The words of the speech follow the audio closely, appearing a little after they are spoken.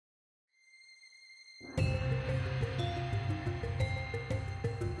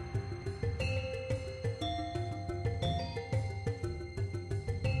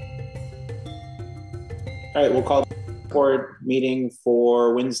All right, we'll call the board meeting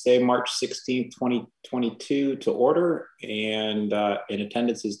for Wednesday, March 16th, 2022 to order. And in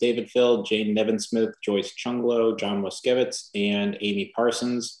attendance is David Phil, Jane Nevin-Smith, Joyce Chunglo, John Moskowitz, and Amy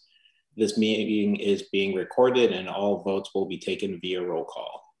Parsons. This meeting is being recorded and all votes will be taken via roll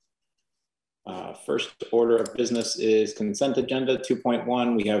call. First order of business is consent agenda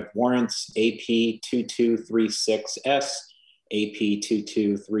 2.1. We have warrants AP 2236S, AP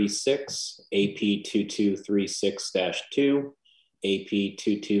 2236, AP 2236-2, AP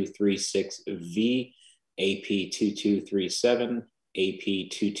 2236V, AP 2237, AP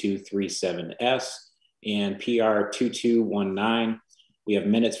 2237S, and PR 2219. We have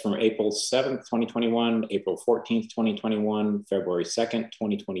minutes from April 7th, 2021, April 14th, 2021, February 2nd,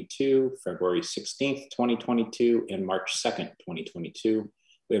 2022, February 16th, 2022, and March 2nd, 2022.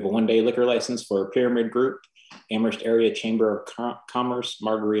 We have a one-day liquor license for Pyramid Group, Amherst Area Chamber of Commerce,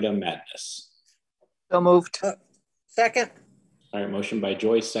 Margarita Madness. So moved. Second. All right, motion by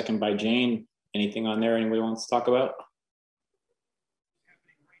Joyce, second by Jane. Anything on there anybody wants to talk about?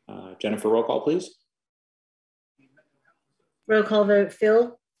 Jennifer, roll call, please. Roll call vote,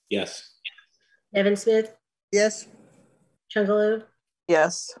 Phil? Yes. Nevin-Smith? Yes. Chungalo?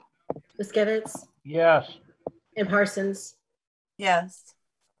 Yes. Moskowitz? Yes. And Parsons? Yes.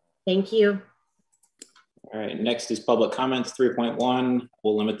 Thank you. All right, next is public comments 3.1.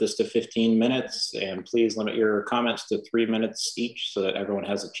 We'll limit this to 15 minutes and please limit your comments to 3 minutes each so that everyone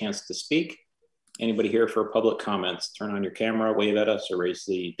has a chance to speak. Anybody here for public comments, turn on your camera, wave at us, or raise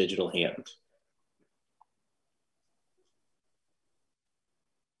the digital hand.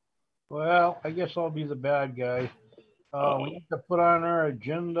 Well, I guess I'll be the bad guy. We need to put on our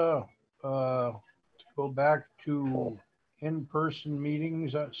agenda to go back to in-person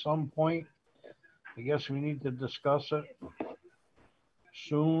meetings at some point. I guess we need to discuss it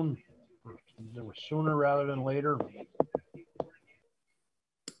soon, sooner rather than later.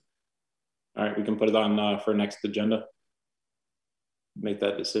 All right, we can put it on for next agenda. Make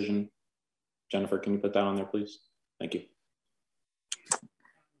that decision. Jennifer, can you put that on there, please? Thank you.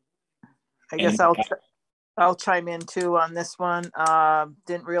 I guess I'll chime in too on this one.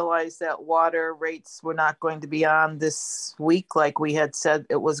 Didn't realize that water rates were not going to be on this week like we had said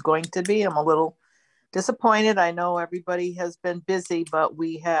it was going to be. I'm a little disappointed. I know everybody has been busy, but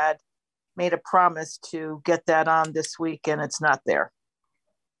we had made a promise to get that on this week and it's not there.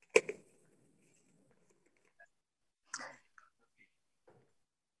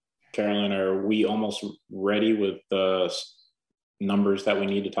 Carolyn, are we almost ready with the numbers that we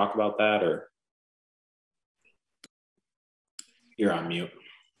need to talk about that, or you're on mute?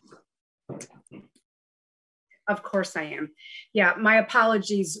 Of course I am. Yeah, my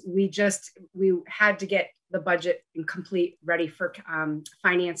apologies. We had to get the budget complete, ready for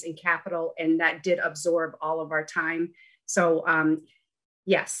finance and capital, and that did absorb all of our time. So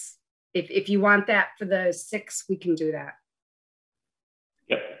yes, if you want that for the 6th, we can do that.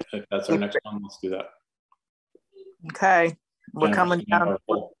 Yep, if that's our next one, let's do that. Okay, we're coming down.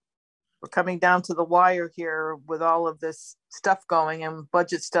 We're coming down to the wire here with all of this stuff going and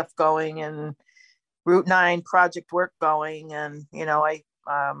budget stuff going and Route 9 project work going. And, you know,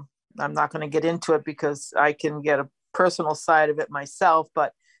 I'm not going to get into it because I can get a personal side of it myself,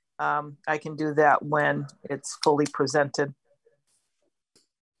 but I can do that when it's fully presented.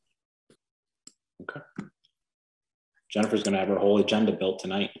 Okay. Jennifer's going to have her whole agenda built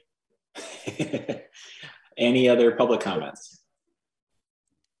tonight. Any other public comments?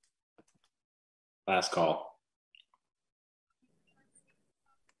 Last call.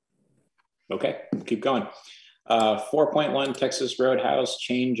 Okay, keep going. 4.1 Texas Roadhouse,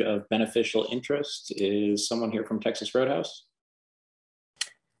 change of beneficial interest. Is someone here from Texas Roadhouse?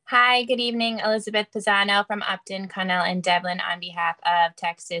 Hi, good evening. Elizabeth Pisano from Upton, Connell, and Devlin on behalf of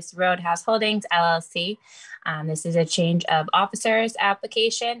Texas Roadhouse Holdings, LLC. This is a change of officers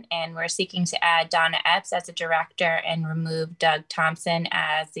application, and we're seeking to add Donna Epps as a director and remove Doug Thompson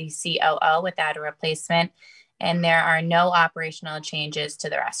as the COO without a replacement. And there are no operational changes to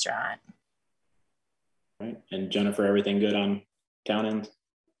the restaurant. All right. And Jennifer, everything good on town end?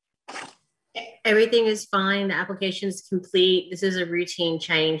 Everything is fine. The application is complete. This is a routine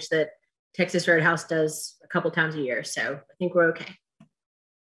change that Texas Roadhouse does a couple times a year. So I think we're okay.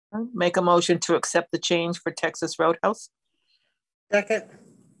 Make a motion to accept the change for Texas Roadhouse. Second.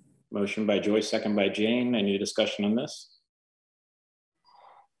 Motion by Joyce, second by Jane. Any discussion on this?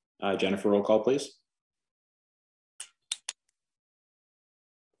 Jennifer, roll call, please.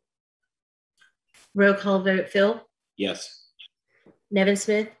 Roll call vote, Phil? Yes.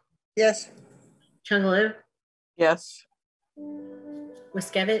 Nevin-Smith? Yes. Chungalo? Yes.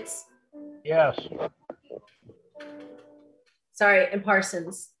 Moskowitz? Yes. Sorry, and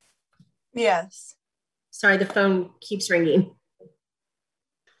Parsons. Yes. Sorry, the phone keeps ringing.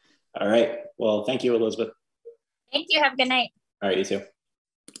 All right. Well, thank you, Elizabeth. Thank you. Have a good night. All right, you too.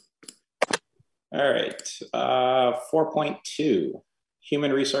 All right. 4.2.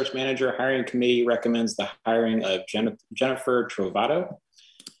 Human Resource Manager Hiring Committee recommends the hiring of Jennifer Trovato.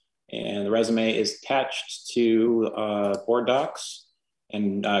 And the resume is attached to board docs.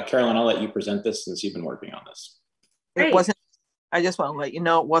 And Carolyn, I'll let you present this since you've been working on this. It wasn't, I just want to let you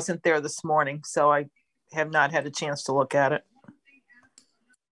know it wasn't there this morning, so I have not had a chance to look at it.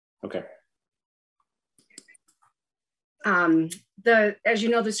 Okay. As you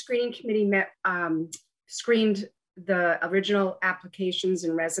know, the screening committee screened the original applications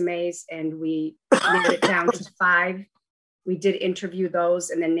and resumes, and we narrowed it down to 5. We did interview those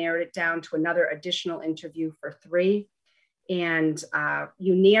and then narrowed it down to another additional interview for 3. And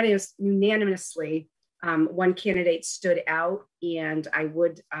unanimously, one candidate stood out, and I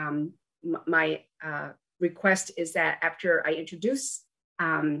would, my request is that after I introduce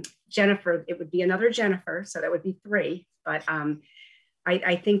Jennifer, it would be another Jennifer, so that would be 3. But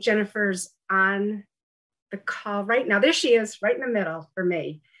I think Jennifer's on the call right now. There she is, right in the middle for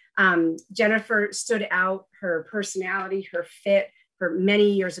me. Jennifer stood out, her personality, her fit, her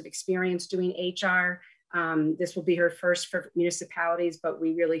many years of experience doing HR. This will be her first for municipalities, but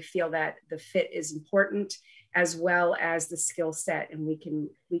we really feel that the fit is important as well as the skill set, and we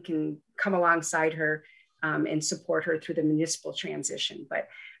can come alongside her and support her through the municipal transition. But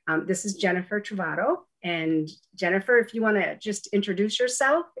this is Jennifer Trovato. And Jennifer, if you want to just introduce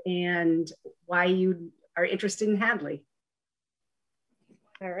yourself and why you are interested in Hadley.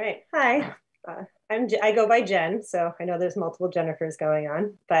 All right. Hi. I go by Jen, so I know there's multiple Jennifers going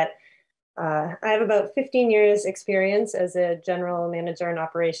on, but I have about 15 years experience as a general manager and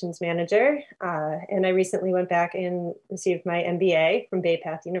operations manager. And I recently went back and received my MBA from Bay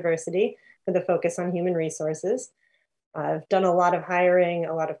Path University with a focus on human resources. I've done a lot of hiring,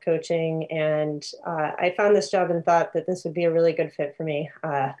 a lot of coaching, and I found this job and thought that this would be a really good fit for me.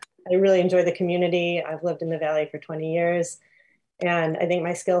 I really enjoy the community. I've lived in the Valley for 20 years, and I think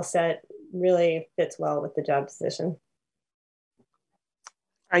my skill set really fits well with the job position.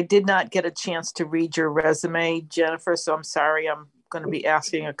 I did not get a chance to read your resume, Jennifer, so I'm sorry. I'm going to be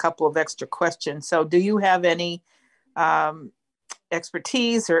asking a couple of extra questions. So do you have any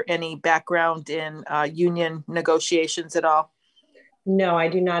expertise or any background in union negotiations at all? No, I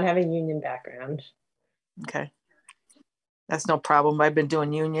do not have a union background. Okay. That's no problem. I've been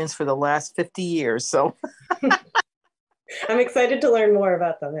doing unions for the last 50 years, so. I'm excited to learn more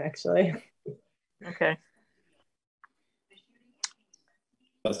about them, actually. Okay.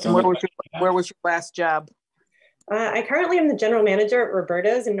 Where was your last job? I currently am the general manager at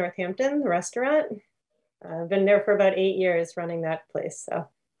Roberta's in Northampton, the restaurant. I've been there for about 8 years running that place. So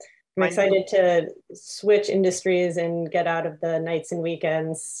I'm excited to switch industries and get out of the nights and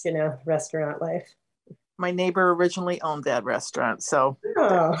weekends, restaurant life. My neighbor originally owned that restaurant. So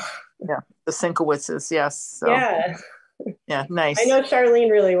yeah, the Sinkowitzes, yes. So, yeah, nice. I know Charlene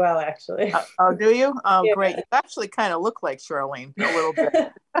really well, actually. Oh, do you? Oh, yeah. Great. You actually kind of look like Charlene a little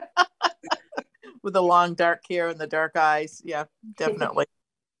bit. With the long dark hair and the dark eyes. Yeah, definitely.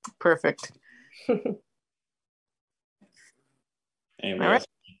 Perfect. Anybody else?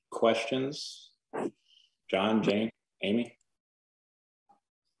 Questions? John, Jane, Amy?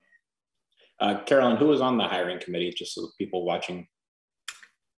 Carolyn, who was on the hiring committee, just so people watching?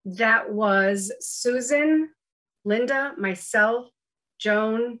 That was Susan, Linda, myself,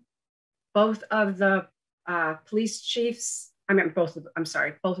 Joan, both of the police chiefs. Both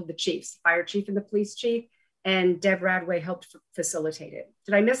of the chiefs, fire chief and the police chief, and Deb Radway helped facilitate it.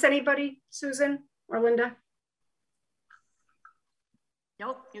 Did I miss anybody, Susan or Linda?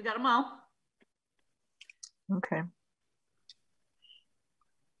 Nope, you got them all. Okay.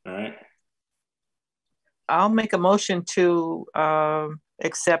 All right. I'll make a motion to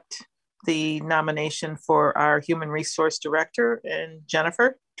accept the nomination for our human resource director and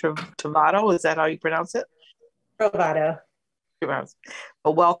Jennifer Trovato. Is that how you pronounce it? Trovato.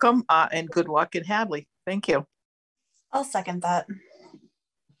 Well, welcome and good luck in Hadley. Thank you. I'll second that.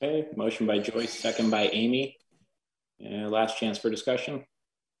 Okay, motion by Joyce, second by Amy. Last chance for discussion.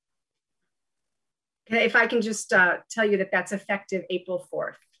 If I can just tell you that that's effective April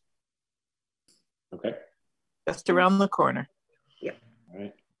 4th. Okay. Just around the corner. Yep. All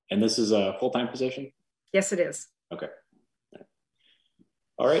right. And this is a full-time position? Yes, it is. Okay.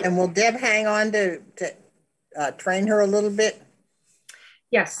 All right. And will Deb hang on to train her a little bit?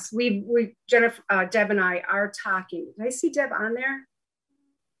 Yes, Jennifer, Deb and I are talking. Did I see Deb on there?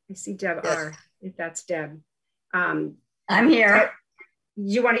 I see Deb, yes. If that's Deb. I'm here.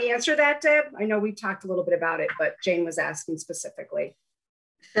 You want to answer that, Deb? I know we talked a little bit about it, but Jane was asking specifically.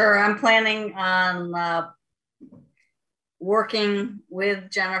 Sure, I'm planning on working with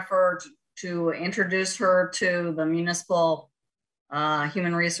Jennifer to introduce her to the Municipal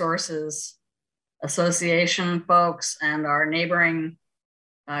Human Resources Association folks and our neighboring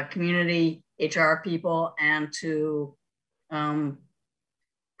community HR people, and to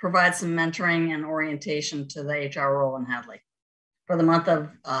provide some mentoring and orientation to the HR role in Hadley for the month of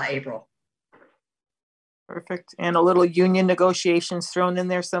April. Perfect. And a little union negotiations thrown in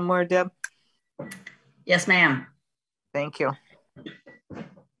there somewhere, Deb? Yes, ma'am. Thank you.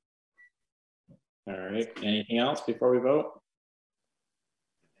 All right. Anything else before we vote?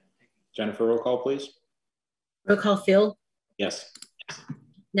 Jennifer, roll call, please. Roll call, Phil. Yes.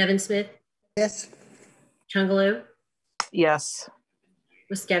 Nevin Smith. Yes. Chungalo. Yes.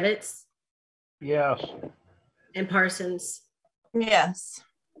 Wiskevitz. Yes. And Parsons. Yes.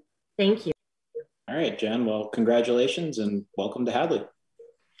 Thank you. All right, Jen. Well, congratulations and welcome to Hadley.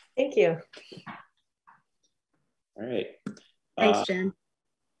 Thank you. All right. Thanks, Jen.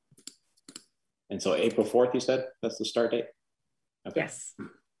 And so April 4th, you said that's the start date? Okay. Yes.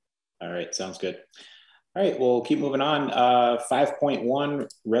 All right, sounds good. All right, we'll keep moving on. 5.1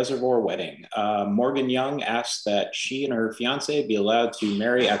 Reservoir Wedding. Morgan Young asked that she and her fiance be allowed to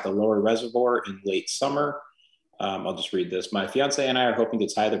marry at the Lower Reservoir in late summer. I'll just read this. My fiance and I are hoping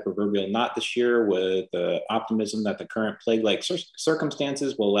to tie the proverbial knot this year with the optimism that the current plague-like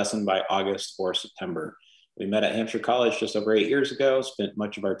circumstances will lessen by August or September. We met at Hampshire College just over 8 years ago, spent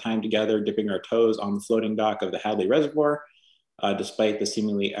much of our time together dipping our toes on the floating dock of the Hadley Reservoir. Despite the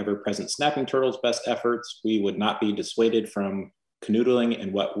seemingly ever-present snapping turtle's best efforts, we would not be dissuaded from canoodling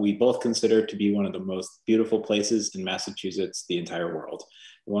in what we both consider to be one of the most beautiful places in Massachusetts, the entire world.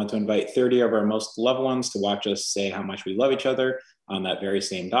 We want to invite 30 of our most loved ones to watch us say how much we love each other on that very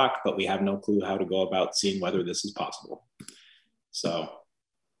same dock, but we have no clue how to go about seeing whether this is possible. So,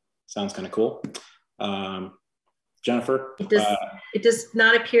 sounds kind of cool. Jennifer? It does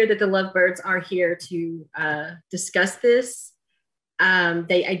not appear that the Lovebirds are here to discuss this.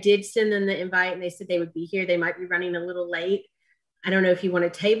 I did send them the invite and they said they would be here. They might be running a little late. I don't know if you want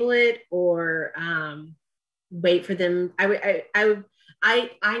to table it or wait for them. I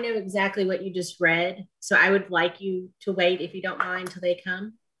know exactly what you just read, so I would like you to wait if you don't mind till they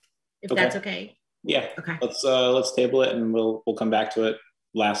come, if that's okay. Yeah. Okay. Let's table it and we'll come back to it.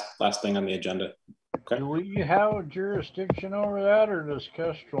 Last thing on the agenda. Okay. Do we have jurisdiction over that, or does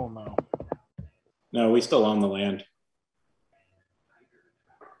Kestrel know? No, we still own the land.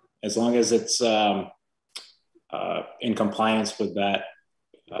 As long as it's in compliance with that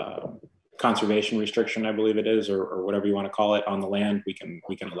conservation restriction, I believe it is, or whatever you want to call it, on the land, we can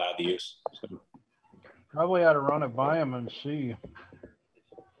allow the use. So. Probably ought to run it by them and see.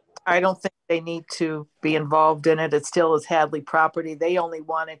 I don't think they need to be involved in it. It still is Hadley property. They only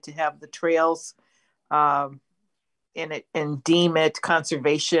wanted to have the trails in it and deem it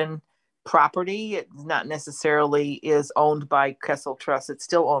conservation property. It not necessarily is owned by Kessel Trust. It's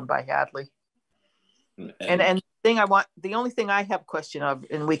still owned by Hadley. And the only thing I have question of,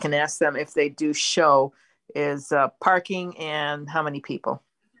 and we can ask them if they do show, is parking and how many people.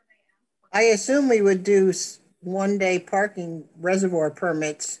 I assume we would do one-day parking reservoir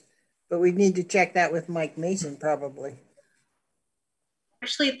permits, but we need to check that with Mike Mason probably.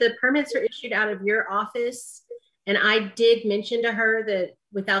 Actually, the permits are issued out of your office. And I did mention to her that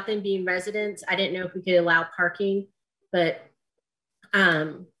without them being residents, I didn't know if we could allow parking, but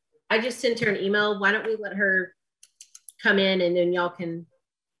I just sent her an email. Why don't we let her come in and then y'all can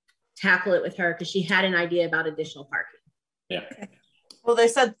tackle it with her, because she had an idea about additional parking. Yeah. Well, they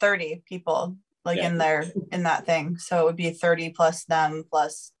said 30 people in that thing. So it would be 30 plus them,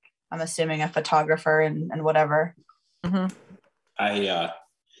 plus I'm assuming a photographer and whatever. Mm-hmm.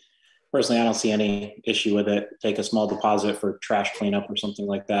 Personally, I don't see any issue with it. Take a small deposit for trash cleanup or something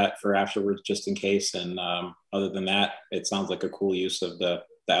like that for afterwards, just in case. And other than that, it sounds like a cool use of the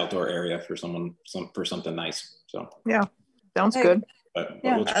outdoor area for for something nice. So yeah, sounds good. But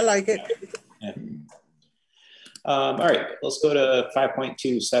I like it. Yeah. All right, let's go to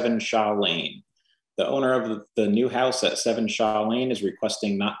 5.2 7 Shaw Lane. The owner of the new house at 7 Shaw Lane is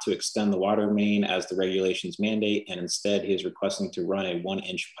requesting not to extend the water main as the regulations mandate, and instead he is requesting to run a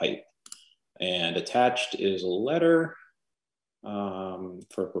 1-inch pipe. And attached is a letter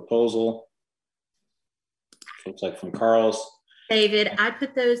for proposal. Looks like from Carl's. David, I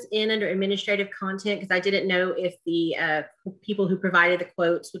put those in under administrative content because I didn't know if the people who provided the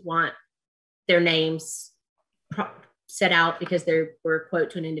quotes would want their names set out because they were a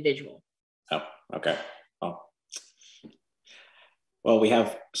quote to an individual. Oh, okay. Well, Well, we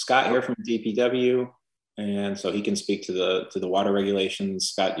have Scott here from DPW, and so he can speak to the water regulations.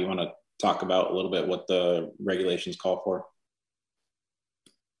 Scott, do you want to talk about a little bit what the regulations call for?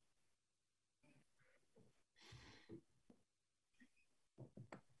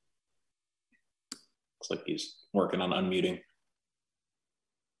 Looks like he's working on unmuting.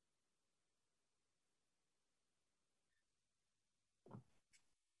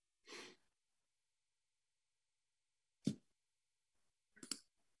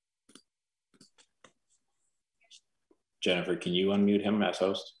 Jennifer, can you unmute him as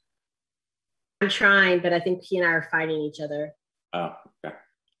host? I'm trying, but I think he and I are fighting each other. Oh, okay.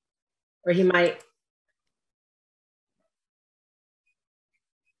 Or he might.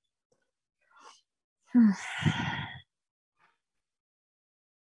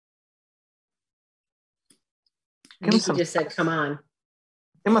 He just said, come on.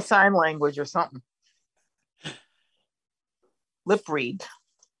 Give him a sign language or something. Lip read.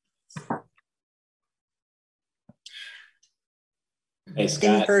 Hey,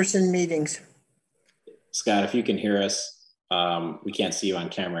 Scott. In-person meetings. Scott, if you can hear us, we can't see you on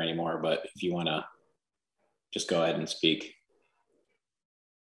camera anymore, but if you want to just go ahead and speak.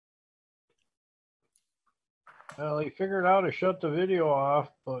 Well, he figured out to shut the video off,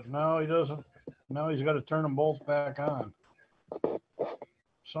 but now he doesn't. Now he's got to turn them both back on.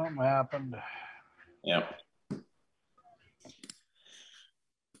 Something happened. Yep.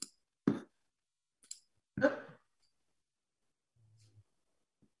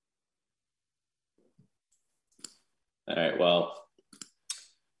 All right, well,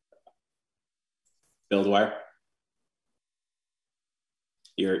 Bill Dwyer,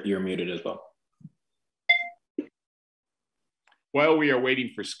 you're muted as well. While we are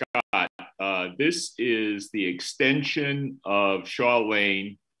waiting for Scott, this is the extension of Shaw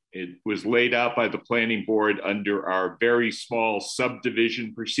Lane. It was laid out by the planning board under our very small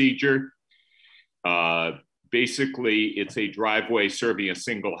subdivision procedure. Basically, it's a driveway serving a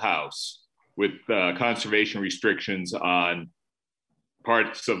single house with conservation restrictions on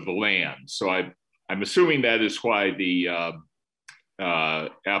parts of the land. So I'm assuming that is why the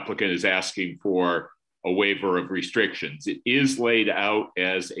applicant is asking for a waiver of restrictions. It is laid out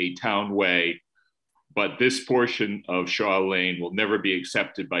as a town way, but this portion of Shaw Lane will never be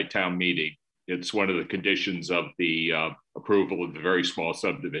accepted by town meeting. It's one of the conditions of the approval of the very small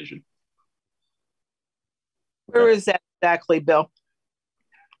subdivision. Where is that exactly, Bill?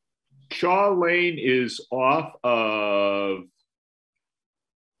 Shaw Lane is off of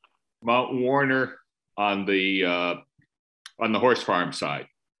Mount Warner on the horse farm side.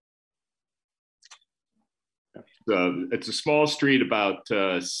 It's a small street, about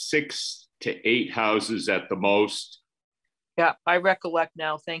 6 to 8 houses at the most. Yeah, I recollect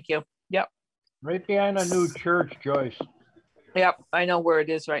now. Thank you. Yep. Right behind a new church, Joyce. Yep, I know where it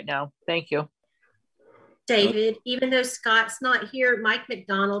is right now. Thank you. David, even though Scott's not here, Mike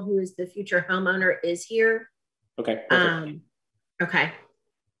McDonald, who is the future homeowner, is here. Okay. Perfect. Okay.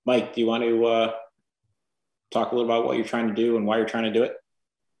 Mike, do you want to talk a little about what you're trying to do and why you're trying to do it?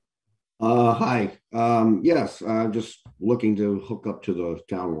 Hi. Yes, I'm just looking to hook up to the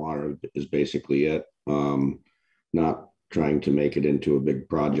town water is basically it. Not trying to make it into a big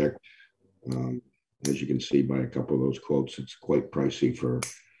project. As you can see by a couple of those quotes, it's quite pricey for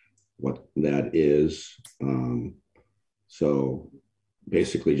what that is. So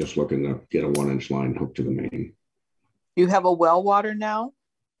basically just looking to get a 1-inch line hooked to the main. You have a well water now?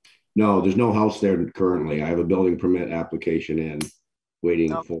 No, there's no house there currently. I have a building permit application in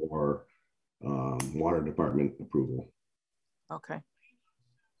waiting for water department approval. Okay.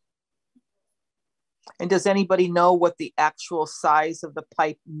 And does anybody know what the actual size of the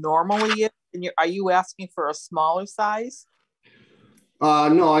pipe normally is? And are you asking for a smaller size?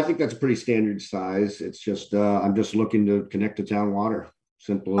 No, I think that's a pretty standard size. It's just, I'm just looking to connect to town water.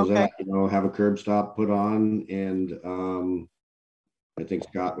 Simple as that, you know, have a curb stop put on. And I think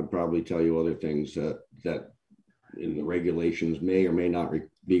Scott would probably tell you other things that in the regulations may or may not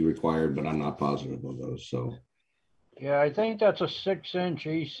be required, but I'm not positive of those. So, yeah, I think that's a 6-inch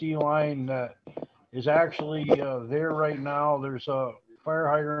AC line that is actually there right now. There's a fire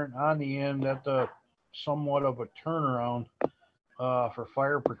hydrant on the end at the somewhat of a turnaround for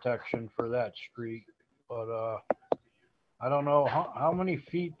fire protection for that street. But I don't know how many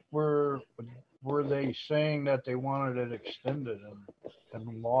feet were they saying that they wanted it extended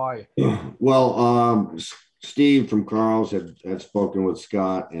and why? Well, Steve from Carl's had spoken with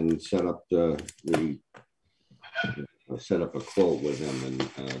Scott and set up set up a quote with him,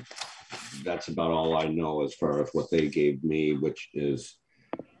 and that's about all I know as far as what they gave me, which is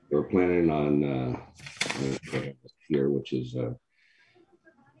they're planning on here, which is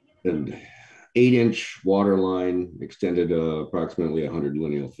an 8-inch water line extended approximately 100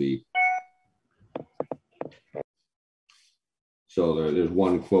 lineal feet. So there's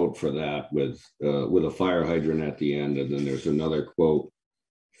one quote for that with a fire hydrant at the end, and then there's another quote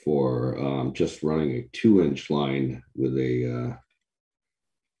for just running a 2-inch line with a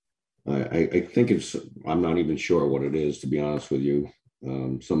I think it's, I'm not even sure what it is, to be honest with you.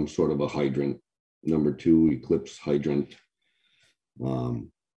 Some sort of a hydrant, number 2 Eclipse hydrant. I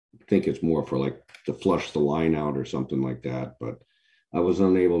think it's more for like to flush the line out or something like that, but I was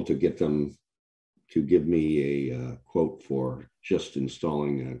unable to get them to give me a quote for just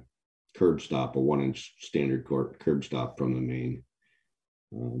installing a curb stop, a 1-inch standard curb stop from the main.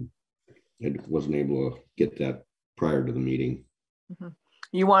 I wasn't able to get that prior to the meeting. Mm-hmm.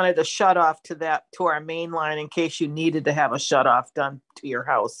 You wanted a shut off to our main line in case you needed to have a shut off done to your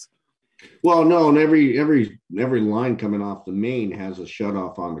house. Well, no, and every line coming off the main has a shut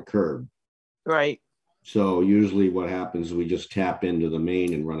off on the curb. Right. So usually what happens is we just tap into the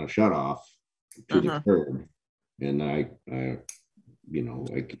main and run a shut off to the curb. And I you know,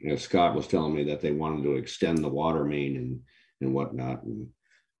 like Scott was telling me that they wanted to extend the water main and whatnot. And,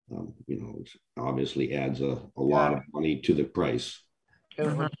 you know, it obviously adds a lot of money to the price. It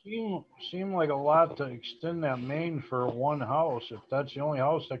would seem like a lot to extend that main for one house. If that's the only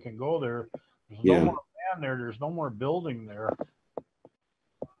house that can go there, there's no more land there. There's no more building there.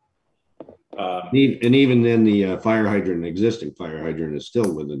 And even then, the fire hydrant, existing fire hydrant, is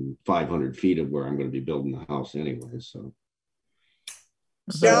still within 500 feet of where I'm going to be building the house anyway. So,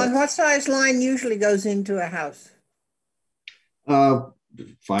 John, what size line usually goes into a house? 5/8,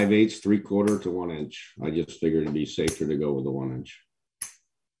 3/4 to 1 inch. I just figured it'd be safer to go with the 1 inch.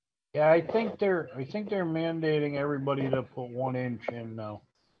 Yeah, I think they're mandating everybody to put 1 inch in now.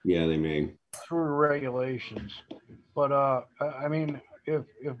 Yeah, they may. Through regulations. But I mean, if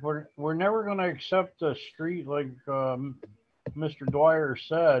we're never going to accept the street like Mr. Dwyer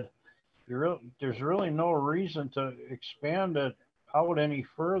said, there's really no reason to expand it out any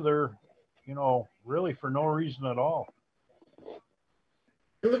further, you know, really for no reason at all.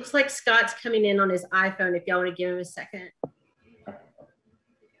 It looks like Scott's coming in on his iPhone if y'all want to give him a second.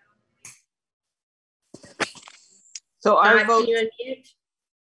 So our vote.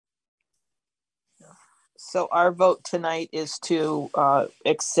 So our vote tonight is to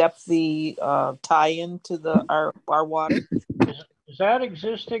accept the tie-in to our water. Is that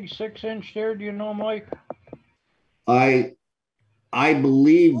existing 6-inch there? Do you know, Mike? I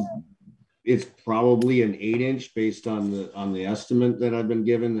believe it's probably an 8-inch based on the estimate that I've been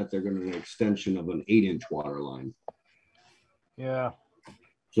given, that they're going to do an extension of an 8-inch water line. Yeah.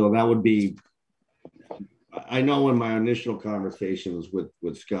 So that would be. I know in my initial conversations with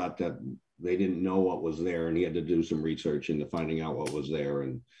Scott that they didn't know what was there, and he had to do some research into finding out what was there.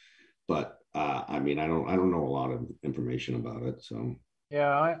 But I mean, I don't know a lot of information about it. So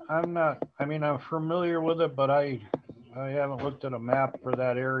yeah, I'm not. I mean, I'm familiar with it, but I haven't looked at a map for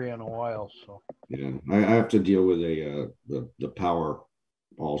that area in a while. So yeah, I have to deal with the power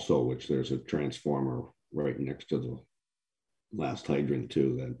also, which there's a transformer right next to the last hydrant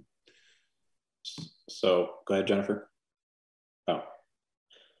too. That. So go ahead, Jennifer.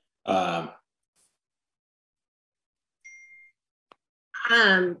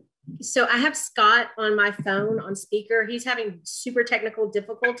 So I have Scott on my phone on speaker. He's having super technical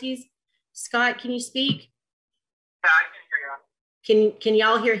difficulties. Scott, can you speak? Yeah, I can hear you. Can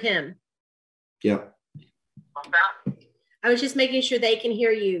y'all hear him? Yep. I was just making sure they can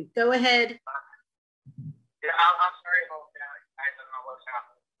hear you. Go ahead. Yeah, I'm sorry about that. I don't know what's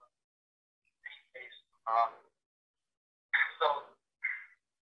happening. So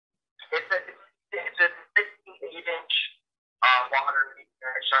it's a 58-inch water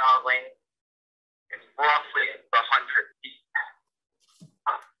meter shower lane. It's roughly 100 feet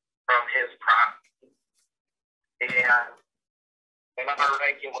from his property. And in our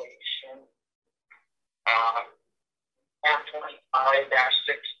regulation,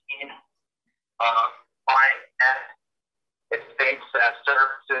 425-16, it states that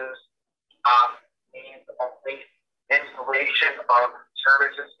services means only installation of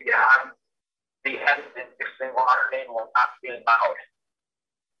services beyond the end of the existing water main will not be allowed.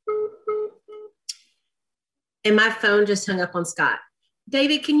 And my phone just hung up on Scott.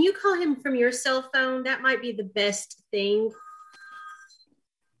 David, can you call him from your cell phone? That might be the best thing.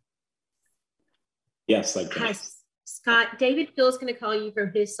 Yes, I can. Hi, Scott. David Phil's going to call you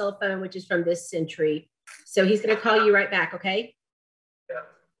from his cell phone, which is from this Century. So he's going to call you right back, okay? Yeah.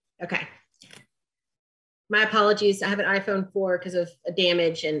 Okay. My apologies. I have an iPhone 4 because of a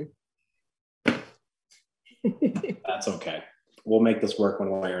damage and That's okay. We'll make this work one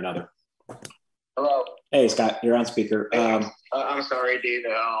way or another. Hello. Hey, Scott, you're on speaker. I'm sorry,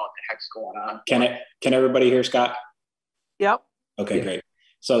 David. I don't know what the heck's going on. Can everybody hear Scott? Yep. Okay, yeah. Great.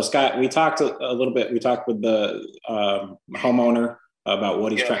 So Scott, we talked a little bit. We talked with the homeowner about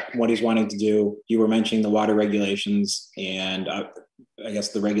what he's wanting to do. You were mentioning the water regulations, and I guess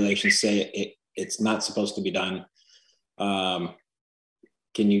the regulations say it's not supposed to be done. Can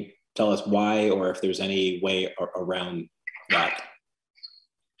you tell us why, or if there's any way around that?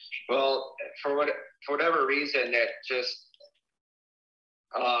 Well, for whatever reason, that just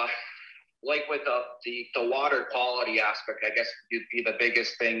like with the water quality aspect, I guess would be the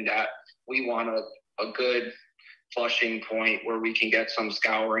biggest thing, that we want a good flushing point where we can get some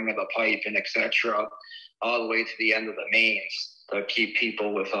scouring of the pipe and etc. all the way to the end of the mains to keep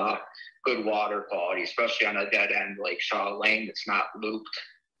people with good water quality, especially on a dead end like Shaw Lane that's not looped.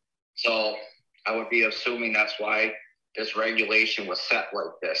 So I would be assuming that's why this regulation was set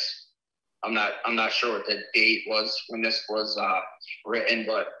like this. I'm not sure what the date was when this was written,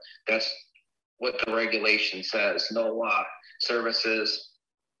 but that's what the regulation says. No services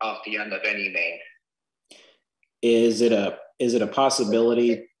off the end of any main. Is it a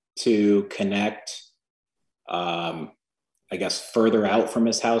possibility to connect, I guess, further out from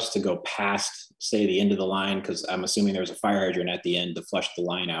his house to go past, say, the end of the line? Because I'm assuming there's a fire hydrant at the end to flush the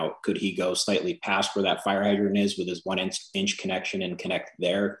line out. Could he go slightly past where that fire hydrant is with his 1 inch connection and connect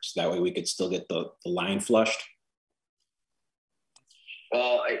there, so that way we could still get the line flushed?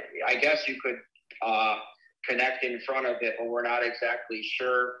 Well, I guess you could connect in front of it, but we're not exactly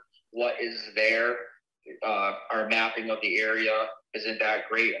sure what is there. Our mapping of the area isn't that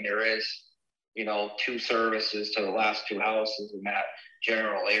great, and there is, 2 services to the last 2 houses in that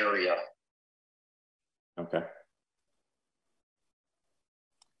general area. Okay.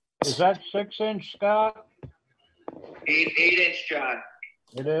 Is that 6 inch, Scott? 8 inch, John.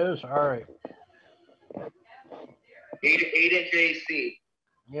 It is? All right. 8 inch AC.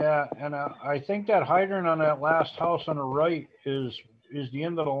 Yeah, and I think that hydrant on that last house on the right is the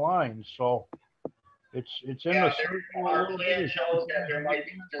end of the line. So it's in the circle. Our plan shows that there might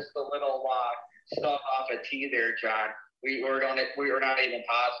be just a little stuff off a T there, John. We were not even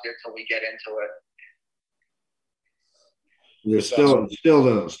positive till we get into it. There's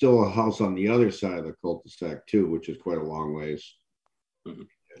still a house on the other side of the cul-de-sac too, which is quite a long ways. Mm-hmm.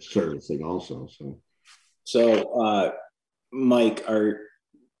 Servicing also. So Mike,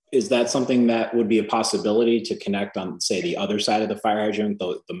 is that something that would be a possibility to connect on, say, the other side of the fire hydrant,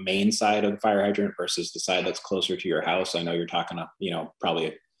 the main side of the fire hydrant versus the side that's closer to your house? I know you're talking,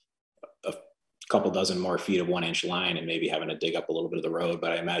 probably a couple dozen more feet of 1 inch line and maybe having to dig up a little bit of the road,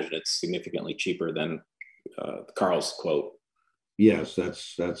 but I imagine it's significantly cheaper than Carl's quote. Yes,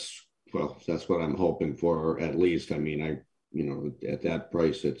 that's what I'm hoping for, at least. I mean, at that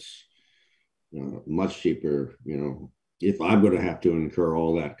price, it's much cheaper, if I'm going to have to incur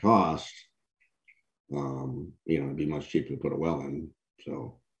all that cost, it'd be much cheaper to put a well in.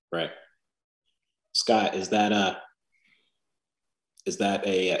 So, right. Scott, is that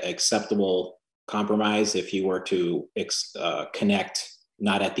a acceptable compromise if you were to connect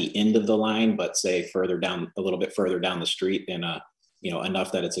not at the end of the line, but say further down, a little bit further down the street, in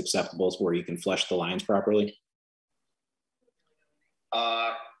enough that it's acceptable where you can flush the lines properly?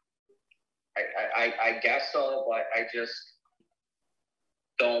 I guess so, but I just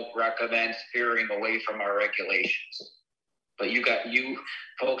don't recommend steering away from our regulations. But you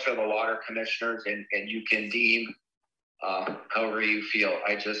folks are the water commissioners, and you can deem however you feel.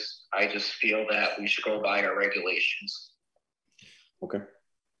 I just feel that we should go by our regulations. Okay.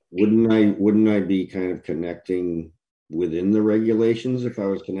 Wouldn't I be kind of connecting within the regulations if I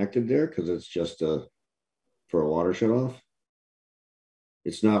was connected there, because it's just for a water shut off?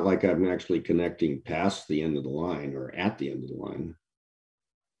 It's not like I'm actually connecting past the end of the line or at the end of the line.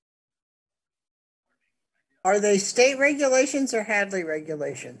 Are they state regulations or Hadley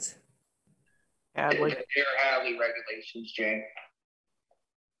regulations? Hadley. They're Hadley regulations, Jane.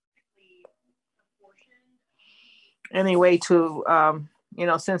 Anyway,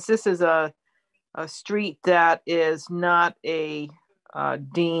 since this is a street that is not a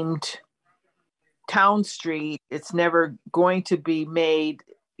deemed town street, it's never going to be made,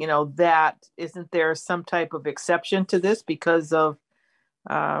 that isn't there some type of exception to this because of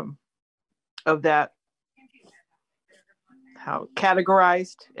that, how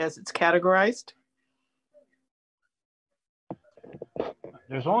categorized as it's categorized?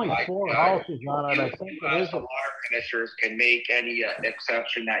 There's only 4 houses on it. I think the water commissioners can make any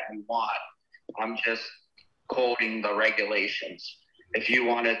exception that you want. I'm just quoting the regulations. If you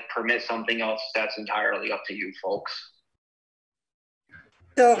want to permit something else, that's entirely up to you folks.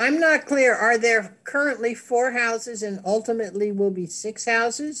 So I'm not clear, are there currently 4 houses and ultimately will be 6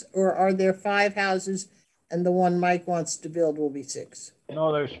 houses? Or are there 5 houses and the one Mike wants to build will be 6?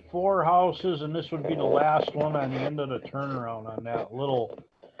 No, there's 4 houses and this would be the last one on the end of the turnaround on that little,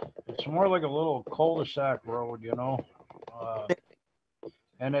 it's more like a little cul-de-sac road, you know?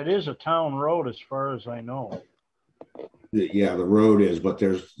 And it is a town road as far as I know. Yeah, the road is, but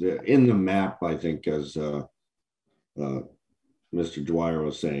there's in the map, I think, as Mr. Dwyer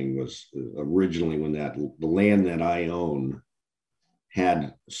was saying, was originally when the land that I own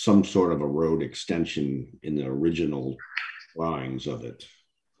had some sort of a road extension in the original drawings of it,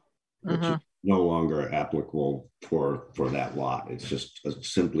 which is no longer applicable for that lot. It's just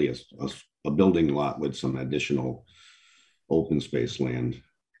simply a building lot with some additional open space land.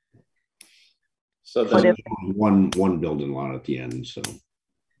 So then one building lot at the end. So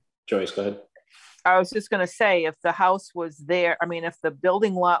Joyce, go ahead. I was just going to say, if the house was there, I mean, if the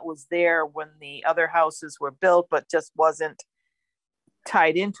building lot was there when the other houses were built, but just wasn't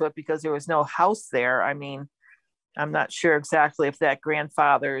tied into it because there was no house there, I mean, I'm not sure exactly if that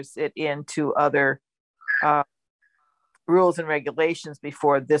grandfathers it into other rules and regulations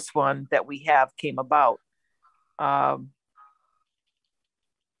before this one that we have came about.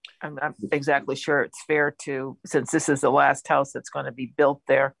 I'm not exactly sure it's fair to, since this is the last house that's going to be built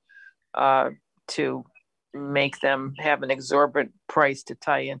there, to make them have an exorbitant price to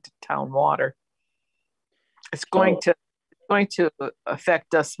tie into town water. It's going to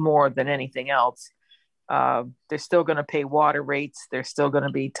affect us more than anything else. They're still going to pay water rates. They're still going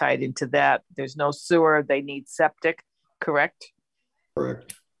to be tied into that. There's no sewer. They need septic, correct?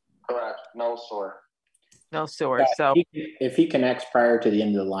 Correct. No sewer. No sewer. Yeah, so if he connects prior to the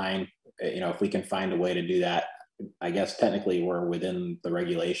end of the line, you know, if we can find a way to do that, I guess technically we're within the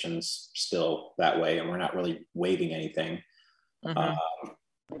regulations still that way, and we're not really waiving anything.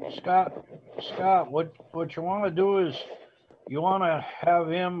 Scott, what you want to do is you want to have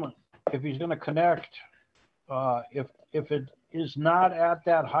him, if he's going to connect, if it is not at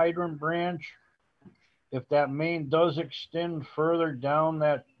that hydrant branch, if that main does extend further down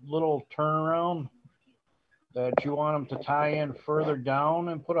that little turnaround, that you want them to tie in further down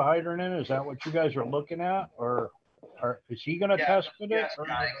and put a hydrant in? Is that what you guys are looking at, or is he going to test with it? Yes,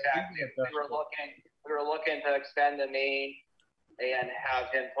 exactly. We were looking to extend the main and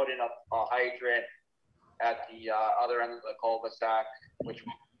have him put in a hydrant at the other end of the cul-de-sac, which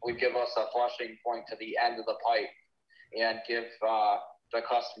would give us a flushing point to the end of the pipe and give the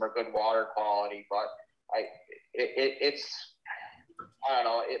customer good water quality. But it's I don't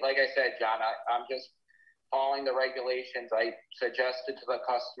know. Like I said, John, I'm just following the regulations. I suggested to the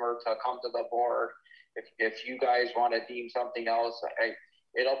customer to come to the board. If you guys want to deem something else,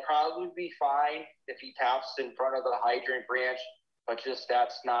 it'll probably be fine if he taps in front of the hydrant branch, but just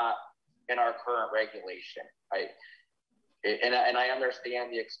that's not in our current regulation. And I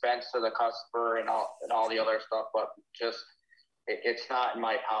understand the expense to the customer and all the other stuff, but just it's not in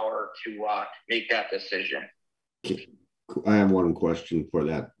my power to make that decision. I have one question for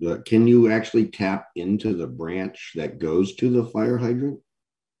that. Can you actually tap into the branch that goes to the fire hydrant?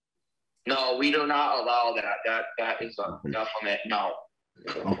 No, we do not allow that. That is a definite no.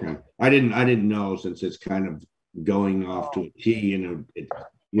 Okay, I didn't know, since it's kind of going off to a T, and it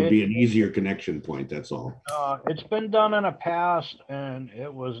would be an easier connection point. That's all. It's been done in the past, and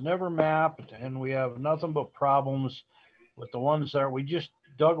it was never mapped, and we have nothing but problems with the ones that we just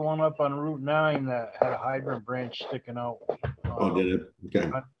dug one up on Route 9 that had a hydrant branch sticking out. Oh, did it? Okay.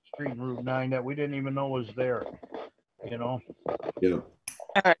 On Street and Route 9 that we didn't even know was there. You know. Yeah.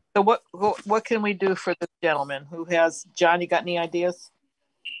 All right. So what can we do for this gentleman who has, John, you got any ideas?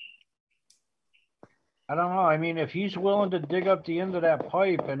 I don't know. I mean, if he's willing to dig up the end of that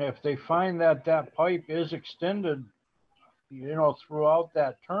pipe, and if they find that that pipe is extended, you know, throughout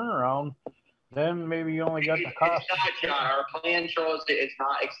that turnaround, then maybe you only got the cost. It's not, John. Our plan shows that it's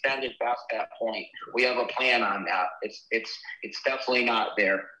not extended past that point. We have a plan on that. It's definitely not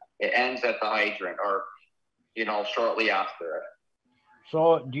there. It ends at the hydrant, or, you know, shortly after it.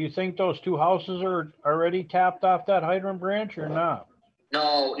 So do you think those 2 houses are already tapped off that hydrant branch or not?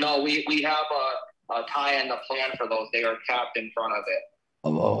 No, we have a tie in the plan for those. They are tapped in front of it.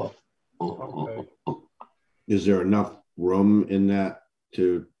 Okay. Is there enough room in that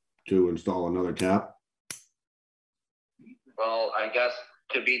to install another tap? Well, I guess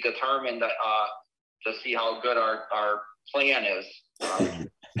to be determined, to see how good our plan is.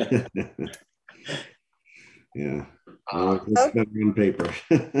 Yeah. It's better on paper.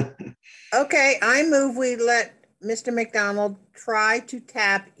 Okay, I move we let Mr. McDonald try to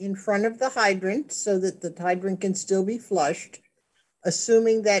tap in front of the hydrant so that the hydrant can still be flushed.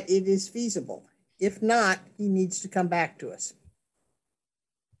 assuming that it is feasible. If not, he needs to come back to us.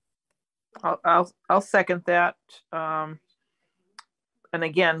 I'll second that. And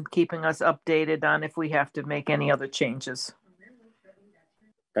again, keeping us updated on if we have to make any other changes.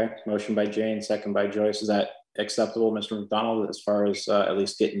 Okay, motion by Jane, second by Joyce. Is that acceptable, Mr. McDonald, as far as at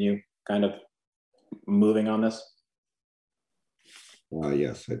least getting you kind of moving on this?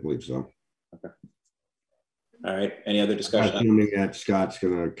 Yes, I believe so. Okay. All right, any other discussion? Assuming that Scott's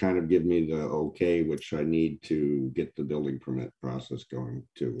gonna kind of give me the okay, which I need to get the building permit process going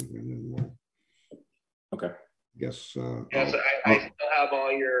too, and then we'll. Okay. Yes. Yes, I still have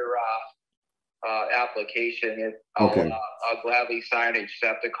all your application. Okay. I'll gladly sign it. Just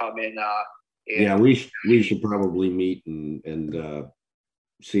have to come in. Yeah, we should probably meet and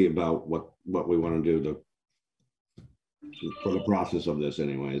see about what we want to do for the process of this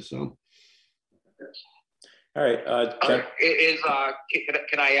anyway. So. All right. Can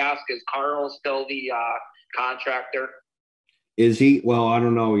I ask, is Carl still the contractor? Is he? Well, I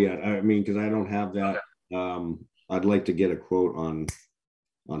don't know yet. I mean, because I don't have that. I'd like to get a quote on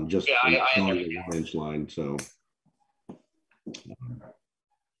just the 1-inch line. So.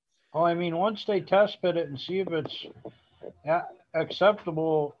 Oh, I mean, once they test fit it and see if it's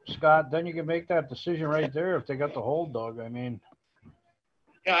acceptable, Scott, then you can make that decision right there if they got the hole dug. I mean.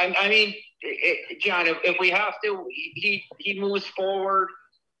 Yeah, I mean, John, if we have to, he moves forward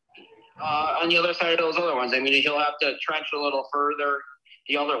on the other side of those other ones. I mean, he'll have to trench a little further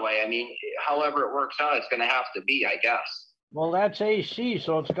the other way. I mean, however it works out, it's going to have to be, I guess. Well, that's AC,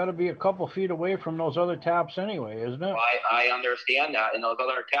 so it's got to be a couple feet away from those other taps anyway, isn't it? Well, I understand that, and those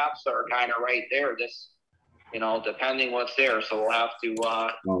other taps are kind of right there. Just, depending what's there. So we'll have to.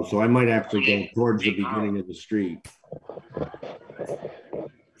 So I might have to go towards the beginning of the street.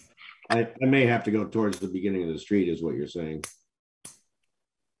 I may have to go towards the beginning of the street, is what you're saying.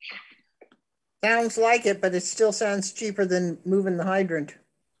 Sounds like it, but it still sounds cheaper than moving the hydrant.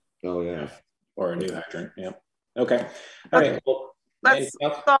 Oh, yeah. Or a new hydrant. Yeah. Okay. All right. Well,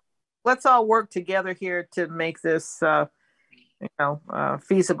 let's all work together here to make this,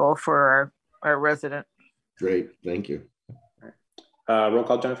 feasible for our resident. Great. Thank you. Roll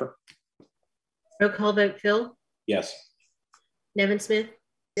call, Jennifer. Roll call vote, Phil. Yes. Nevin Smith.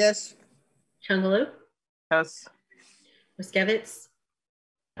 Yes. Chungalo. Yes. Moskowitz.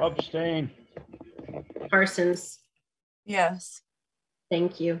 Abstain. Parsons. Yes.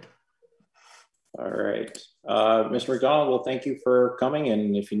 Thank you. All right. Mr. McDonald, well, thank you for coming.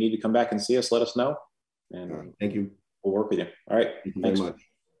 And if you need to come back and see us, let us know. And thank you. We'll work with you. All right. Thank you very much.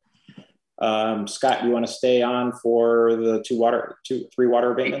 Scott, you want to stay on for the three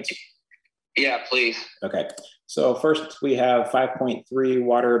water abatements? Yeah, please. Okay. So first we have 5.3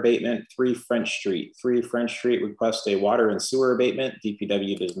 water abatement, 3 French Street. 3 French Street requests a water and sewer abatement.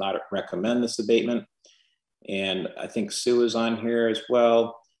 DPW does not recommend this abatement. And I think Sue is on here as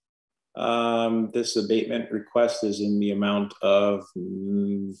well. This abatement request is in the amount of,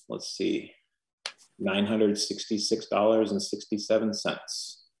 let's see,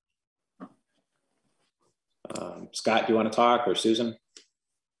 $966.67. Scott, do you want to talk, or Susan?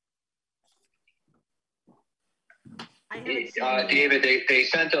 David, they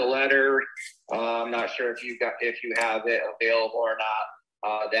sent a letter. I'm not sure if you have it available or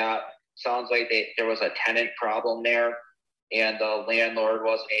not. That sounds like there was a tenant problem there, and the landlord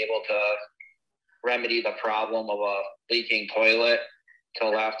wasn't able to remedy the problem of a leaking toilet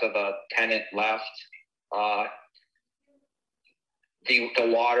till after the tenant left. The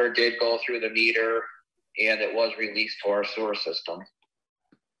water did go through the meter, and it was released to our sewer system.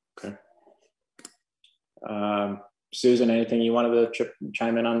 Okay. Susan, anything you wanted to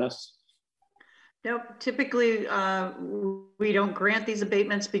chime in on this? Nope. Typically, we don't grant these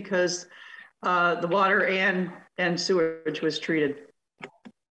abatements because the water and sewage was treated.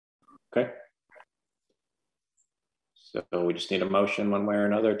 Okay. So we just need a motion one way or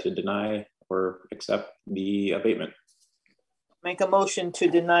another to deny or accept the abatement. Make a motion to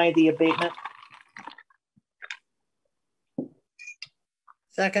deny the abatement.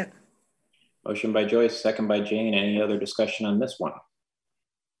 Second. Motion by Joyce, second by Jane. Any other discussion on this one?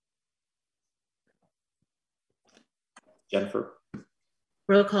 Jennifer?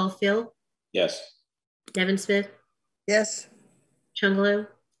 Roll call, Phil. Yes. Nevin Smith. Yes. Chungalo.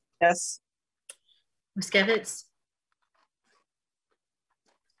 Yes. Moskowitz.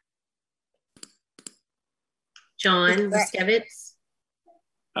 John Moskowitz.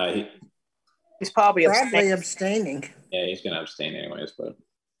 He's probably abstaining. Yeah, he's going to abstain anyways, but.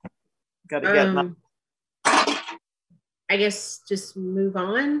 Gotta get I guess just move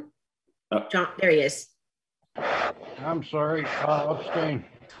on. Oh. John, there he is. I'm sorry, abstain.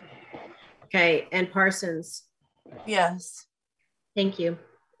 Okay, and Parsons. Yes. Thank you.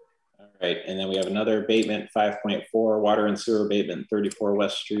 All right, and then we have another abatement, 5.4, water and sewer abatement, 34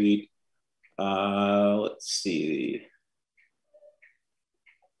 West Street. Let's see.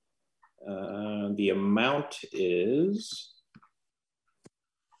 The amount is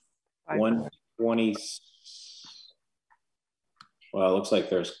 120. Well, it looks like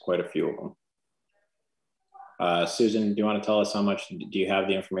there's quite a few of them. Susan, do you want to tell us how much? Do you have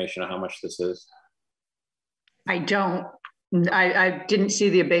the information on how much this is? I don't. I didn't see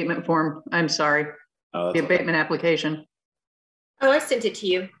the abatement form. I'm sorry. Oh, the abatement application. Oh, I sent it to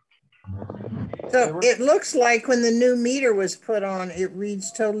you. So it looks like when the new meter was put on, it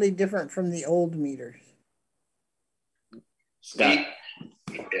reads totally different from the old meters. Scott,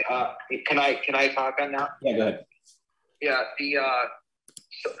 can I talk on that? Yeah, go ahead. Yeah,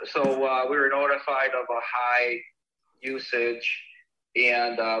 so we were notified of a high usage,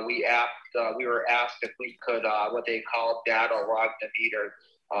 and we were asked if we could what they call data log the meter.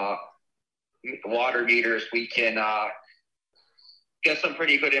 Water meters, we can get some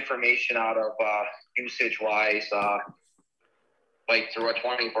pretty good information out of usage wise, like through a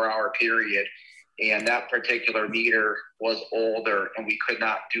 24-hour period. And that particular meter was older, and we could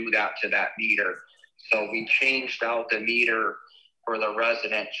not do that to that meter. So we changed out the meter for the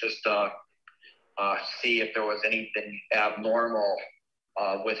resident just to see if there was anything abnormal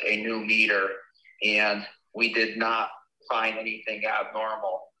with a new meter. And we did not find anything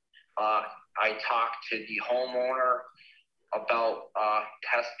abnormal. I talked to the homeowner about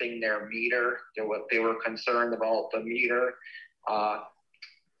testing their meter. They were concerned about the meter.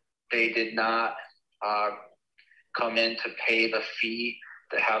 They did not come in to pay the fee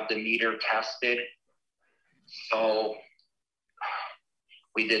to have the meter tested. So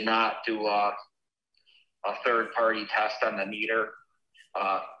we did not do a third-party test on the meter.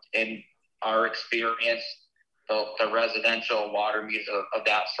 In our experience, the residential water meters of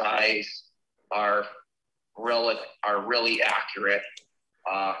that size are really accurate.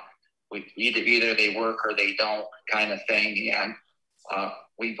 Either they work or they don't, kind of thing. And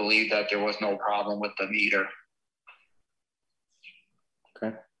we believe that there was no problem with the meter.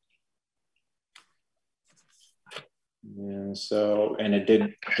 Okay. And so, and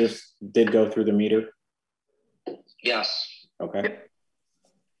this did go through the meter? Yes. Okay.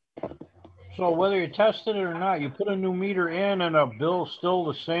 So whether you tested it or not, you put a new meter in and a bill still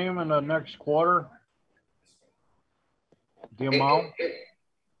the same in the next quarter? The amount?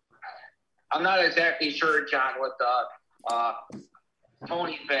 I'm not exactly sure, John, what the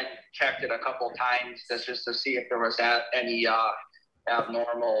Tony's been checked it a couple times just to see if there was any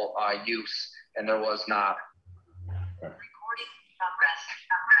abnormal use, and there was not.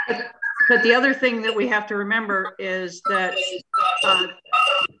 But the other thing that we have to remember is that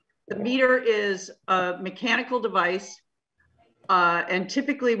the meter is a mechanical device, and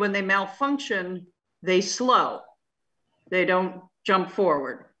typically when they malfunction, they slow. They don't jump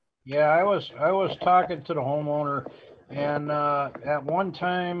forward. Yeah, I was talking to the homeowner, and at one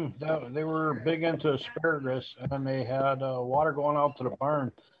time they were big into asparagus, and they had water going out to the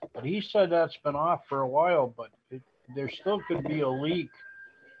barn. But he said that's been off for a while, but there still could be a leak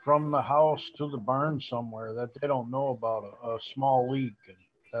from the house to the barn somewhere that they don't know about, a small leak,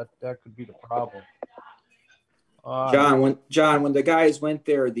 and that could be the problem. John, when the guys went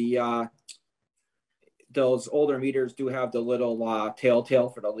there, those older meters do have the little telltale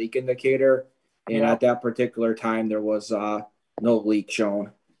for the leak indicator, and at that particular time there was no leak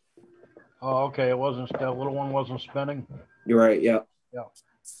shown. Oh, okay. It wasn't, that little one wasn't spinning. You're right. Yeah. Yeah.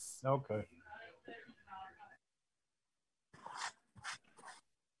 Okay.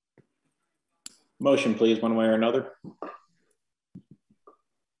 Motion, please, one way or another.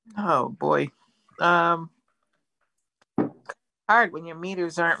 Oh boy. Hard when your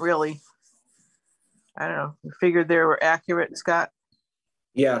meters aren't really, I don't know, you figured they were accurate, Scott?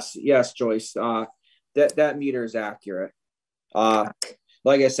 Yes, Joyce. That meter is accurate.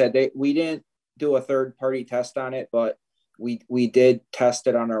 Like I said, we didn't do a third-party test on it, but we did test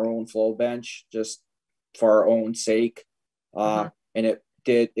it on our own flow bench just for our own sake. And it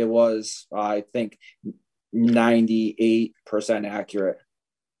was, I think, 98% accurate.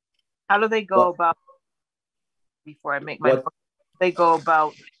 How do they go about, before I make my, they go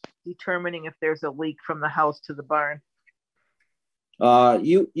about determining if there's a leak from the house to the barn?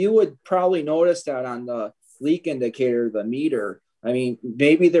 You would probably notice that on the leak indicator, the meter. I mean,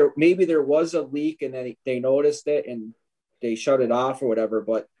 maybe there was a leak and then they noticed it and they shut it off or whatever,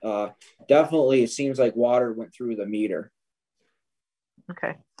 but definitely it seems like water went through the meter.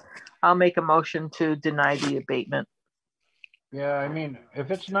 Okay. I'll make a motion to deny the abatement. Yeah, I mean, if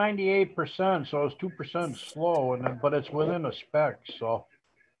it's 98%, so it's 2% slow, but it's within a spec, so.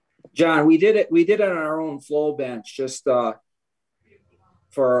 John, we did it on our own flow bench, just for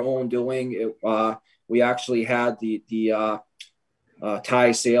our own doing. We actually had the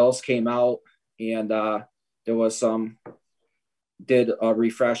tie sales came out, and there was did a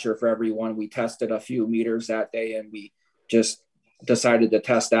refresher for everyone. We tested a few meters that day, and we just decided to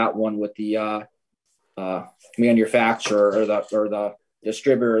test that one with the manufacturer or the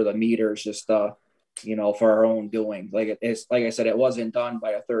distributor of the meters, just for our own doing. Like I said, it wasn't done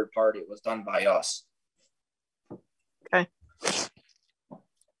by a third party, it was done by us. Okay.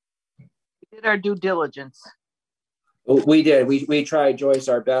 We did our due diligence. We did. We tried, Joyce,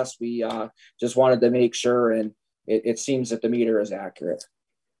 our best. We just wanted to make sure, and it seems that the meter is accurate.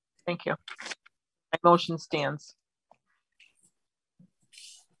 Thank you. My motion stands.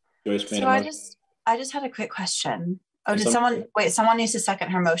 Joyce made a motion. I just had a quick question. Oh, someone needs to second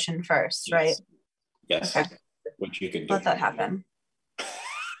her motion first, yes. Right? Yes. Okay. Which you can do. Let that happen.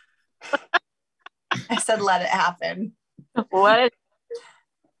 I said let it happen. Let it.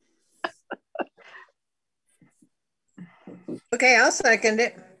 Okay, I'll second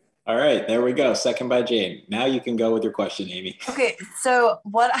it. All right, there we go. Second by Jane. Now you can go with your question, Amy. Okay, so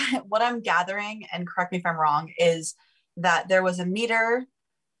what I'm gathering, and correct me if I'm wrong, is that there was a meter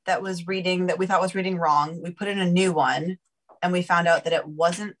that was reading that we thought was reading wrong. We put in a new one and we found out that it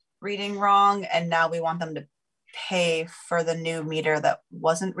wasn't reading wrong. And now we want them to pay for the new meter that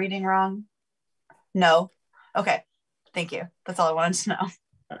wasn't reading wrong. No. Okay. Thank you. That's all I wanted to know.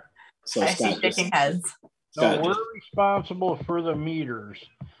 Right. So I see shaking heads. No, we're responsible for the meters,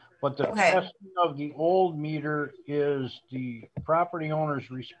 but the testing of the old meter is the property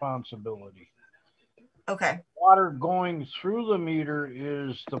owner's responsibility. Okay. Water going through the meter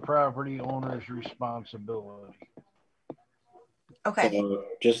is the property owner's responsibility. Okay. So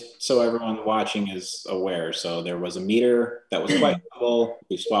just so everyone watching is aware, so there was a meter that was quite full.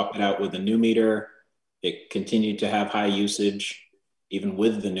 We swapped it out with a new meter. It continued to have high usage, even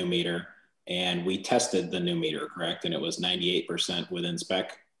with the new meter. And we tested the new meter, correct? And it was 98% within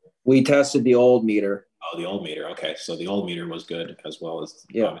spec. We tested the old meter. Oh, the old meter. Okay, so the old meter was good as well as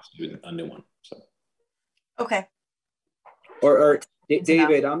obviously a new one. So. Okay. Or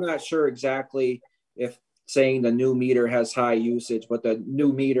David, I'm not sure exactly if saying the new meter has high usage, but the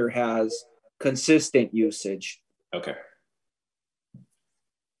new meter has consistent usage. Okay.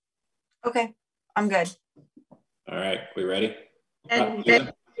 Okay, I'm good. All right, we ready?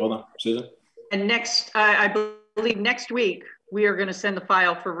 And hold on, Susan. And next, I believe next week we are going to send the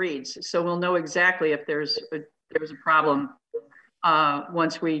file for reads, so we'll know exactly if there's a problem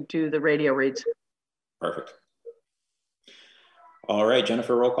once we do the radio reads. Perfect. All right,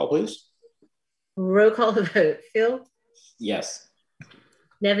 Jennifer, roll call, please. Roll call vote. Phil? Yes.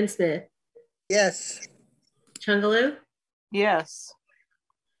 Nevin Smith? Yes. Chungalo? Yes.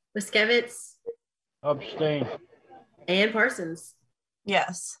 Wiskevitz? Abstain. And Parsons?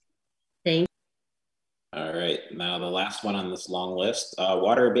 Yes. Thank you. All right, now the last one on this long list,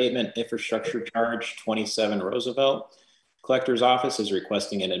 water abatement infrastructure charge 27 Roosevelt. Collector's office is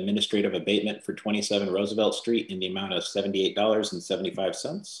requesting an administrative abatement for 27 Roosevelt Street in the amount of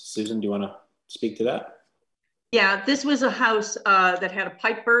 $78.75. Susan, do you want to speak to that? Yeah, this was a house that had a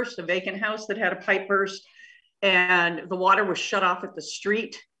pipe burst, a vacant house that had a pipe burst, and the water was shut off at the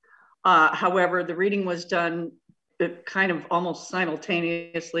street. However, the reading was done kind of almost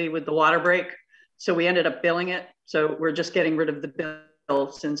simultaneously with the water break. So we ended up billing it. So we're just getting rid of the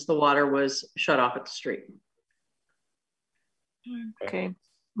bill since the water was shut off at the street. Okay.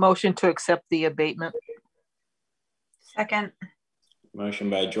 Motion to accept the abatement. Second. Motion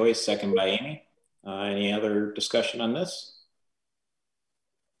by Joyce, second by Amy. Any other discussion on this?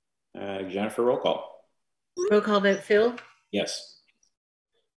 Jennifer, roll call. Roll call vote. Phil? Yes.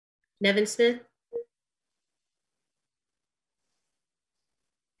 Nevin Smith?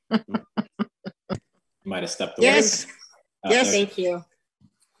 Might have stepped away. Yes. Yes. Thank you.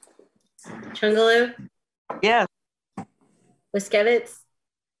 Chungalo? Yes. Wiskevitz?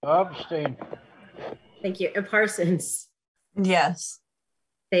 Abstain. Thank you. And Parsons? Yes.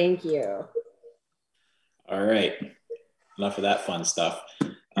 Thank you. All right. Enough of that fun stuff.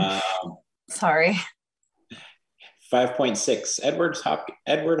 Sorry. 5.6,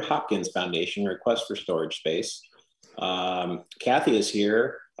 Edward Hopkins Foundation request for storage space. Kathy is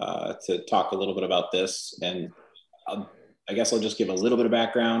here to talk a little bit about this, and I guess I'll just give a little bit of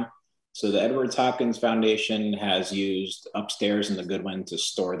background. So the Edwards Hopkins Foundation has used upstairs in the Goodwin to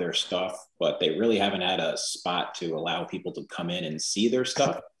store their stuff, but they really haven't had a spot to allow people to come in and see their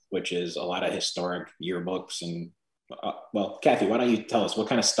stuff. which is a lot of historic yearbooks. And well, Kathy, why don't you tell us what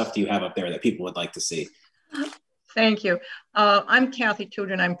kind of stuff do you have up there that people would like to see? Thank you. I'm Kathy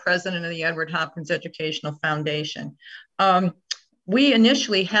Tudor, and I'm president of the Edward Hopkins Educational Foundation. We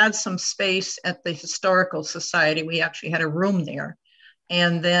initially had some space at the Historical Society. We actually had a room there.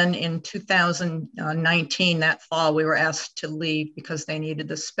 And then in 2019, that fall, we were asked to leave because they needed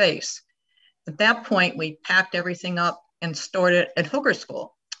the space. At that point, we packed everything up and stored it at Hooker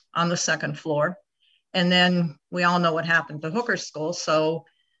School on the second floor. And then we all know what happened to Hooker School. So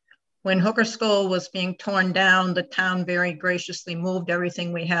when Hooker School was being torn down, the town very graciously moved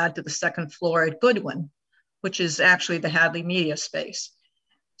everything we had to the second floor at Goodwin, which is actually the Hadley Media Space.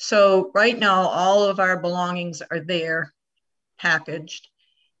 So right now, all of our belongings are there, packaged,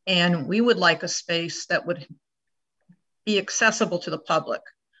 and we would like a space that would be accessible to the public.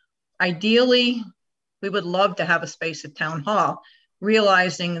 Ideally, we would love to have a space at Town Hall,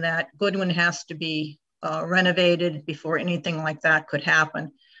 realizing that Goodwin has to be renovated before anything like that could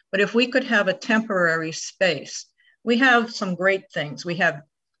happen. But if we could have a temporary space, we have some great things. We have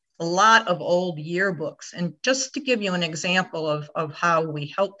a lot of old yearbooks. And just to give you an example of how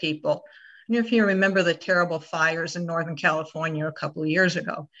we help people, and if you remember the terrible fires in Northern California a couple of years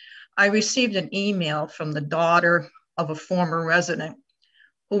ago, I received an email from the daughter of a former resident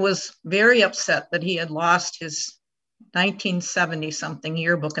who was very upset that he had lost his 1970 something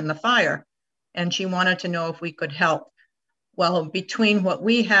yearbook in the fire. And she wanted to know if we could help. Well, between what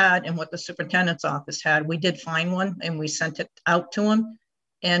we had and what the superintendent's office had, we did find one and we sent it out to him.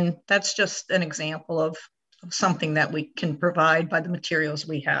 And that's just an example of something that we can provide by the materials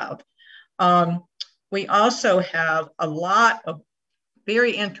we have. We also have a lot of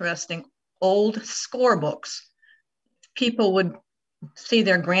very interesting old scorebooks. People would see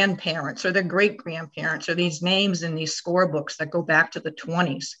their grandparents or their great-grandparents or these names in these scorebooks that go back to the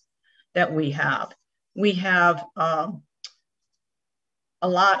 20s that we have. We have a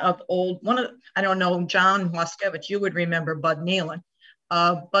lot of old, I don't know, John Waskevich, you would remember Bud Nealon.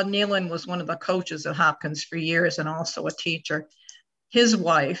 Bud Nealon was one of the coaches at Hopkins for years and also a teacher. His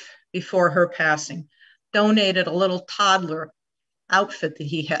wife, before her passing, donated a little toddler outfit that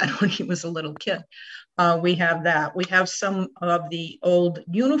he had when he was a little kid. We have that. We have some of the old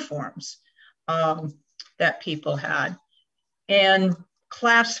uniforms that people had. And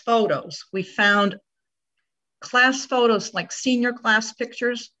class photos. We found class photos like senior class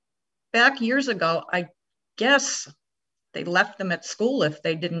pictures. Back years ago, I guess they left them at school if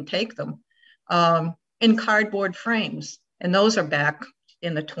they didn't take them in cardboard frames. And those are back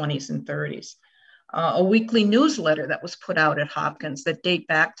in the 20s and 30s. A weekly newsletter that was put out at Hopkins that date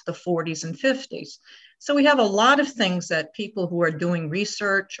back to the 40s and 50s. So we have a lot of things that people who are doing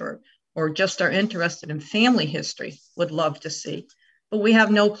research or just are interested in family history would love to see, but we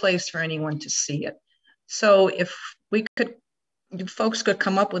have no place for anyone to see it. So if folks could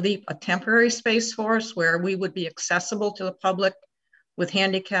come up with a temporary space for us where we would be accessible to the public with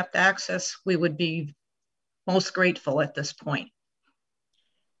handicapped access, we would be most grateful at this point.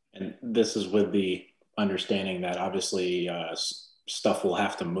 And this is with the understanding that obviously stuff will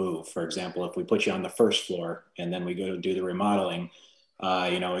have to move. For example, if we put you on the first floor and then we go to do the remodeling,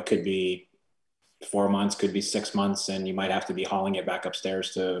 it could be 4 months, could be 6 months, and you might have to be hauling it back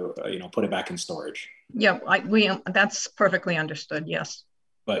upstairs to, put it back in storage. Yeah, that's perfectly understood, yes.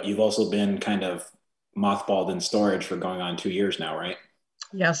 But you've also been kind of mothballed in storage for going on 2 years now, right?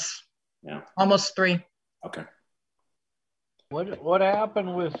 Yes. Yeah. Almost 3. Okay. What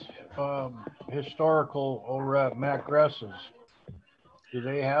happened with historical over at Mac Gress's? Do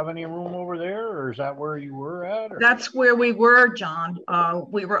they have any room over there, or is that where you were at? Or? That's where we were, John.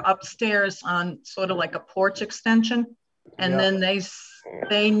 We were upstairs on sort of like a porch extension, and then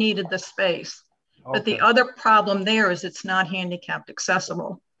they needed the space. Okay. But the other problem there is it's not handicapped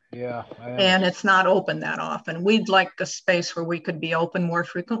accessible. Yeah. And it's not open that often. We'd like a space where we could be open more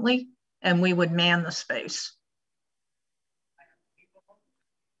frequently, and we would man the space.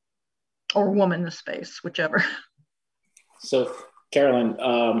 Or woman the space, whichever. So, Carolyn,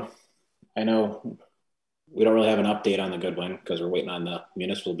 I know we don't really have an update on the Goodwin because we're waiting on the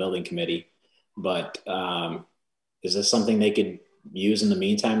Municipal Building Committee, but is this something they could use in the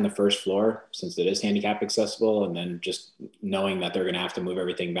meantime, the first floor, since it is handicap accessible, and then just knowing that they're going to have to move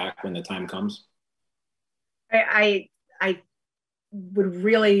everything back when the time comes? I would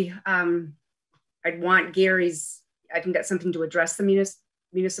really, I'd want Gary's, I think that's something to address the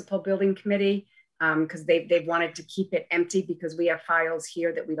Municipal Building Committee, because they've wanted to keep it empty because we have files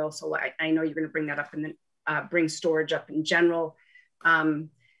here that we'd also, I know you're going to bring that up and then bring storage up in general.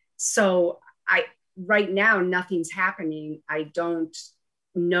 So right now, nothing's happening. I don't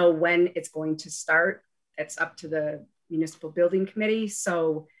know when it's going to start. It's up to the municipal building committee.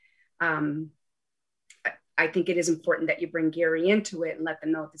 So I think it is important that you bring Gary into it and let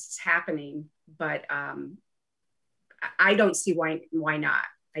them know this is happening. But I don't see why not.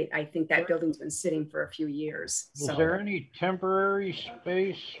 I think that building's been sitting for a few years. Is there any temporary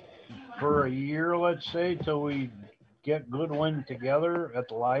space for a year, let's say, till we get Goodwin together at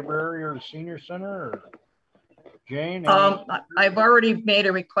the library or the senior center? Or Jane? I've already made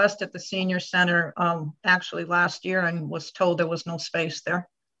a request at the senior center actually last year and was told there was no space there.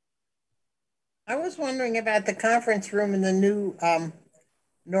 I was wondering about the conference room in the new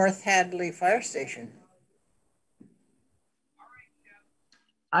North Hadley Fire Station.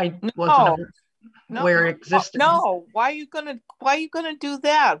 I wasn't aware it existed. No, why are you gonna do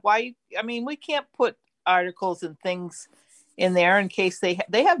that? I mean, we can't put articles and things in there in case they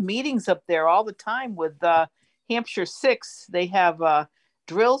have meetings up there all the time with Hampshire 6. They have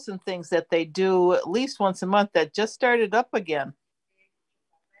drills and things that they do at least once a month that just started up again.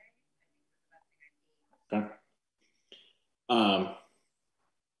 Okay.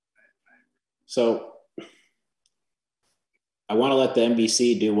 So I want to let the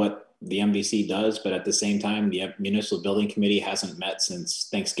MBC do what the MBC does, but at the same time, the Municipal Building Committee hasn't met since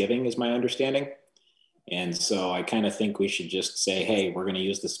Thanksgiving, is my understanding. And so I kind of think we should just say, hey, we're going to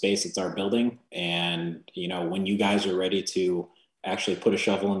use the space. It's our building. And, you know, when you guys are ready to actually put a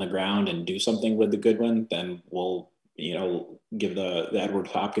shovel in the ground and do something with the Goodwin, then we'll, you know, give the Edward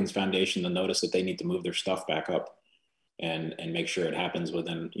Hopkins Foundation the notice that they need to move their stuff back up and make sure it happens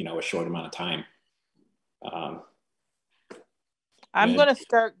within, you know, a short amount of time. I'm going to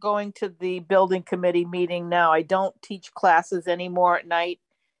start going to the building committee meeting now. I don't teach classes anymore at night,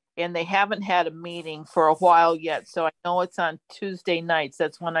 and they haven't had a meeting for a while yet. So I know it's on Tuesday nights.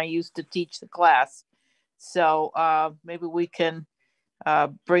 That's when I used to teach the class. So maybe we can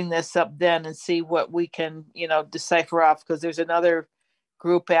bring this up then and see what we can, you know, decipher off, because there's another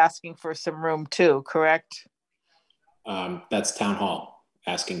group asking for some room too, correct? That's Town Hall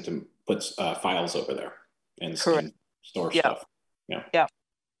asking to put files over there and store stuff. Yeah.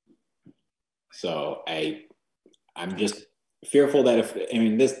 So I'm just fearful that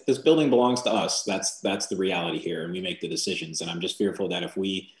this building belongs to us. That's the reality here, and we make the decisions. And I'm just fearful that if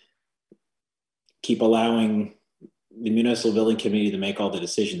we keep allowing the Municipal Building Committee to make all the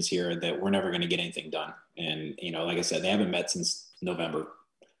decisions here, that we're never going to get anything done. And, you know, like I said, they haven't met since November.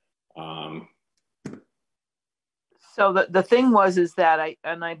 So the thing is that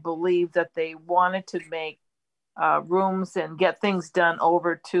I believe that they wanted to make rooms and get things done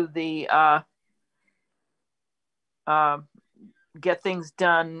over to the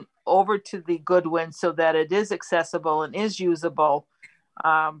Goodwin so that it is accessible and is usable.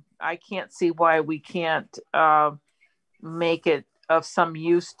 I can't see why we can't make it of some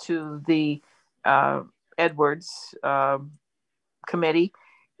use to the Edwards committee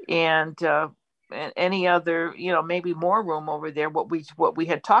and any other, you know, maybe more room over there, what we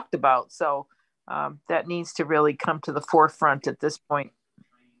had talked about. So that needs to really come to the forefront at this point,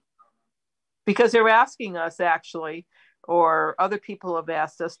 because they're asking us actually, or other people have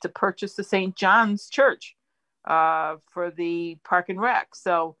asked us to purchase the St. John's Church for the Park and Rec.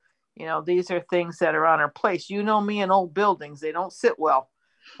 So, you know, these are things that are on our place. You know me and old buildings, they don't sit well.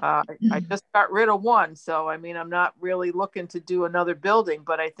 I just got rid of one. So, I mean, I'm not really looking to do another building,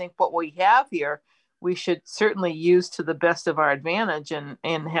 but I think what we have here, we should certainly use to the best of our advantage and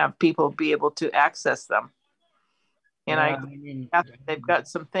have people be able to access them. And yeah, they've got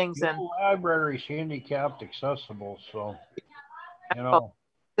some things. The library's handicapped accessible, so, you know.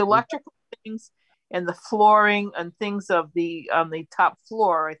 The electrical things and the flooring and things on the top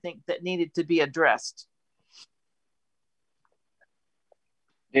floor, I think that needed to be addressed.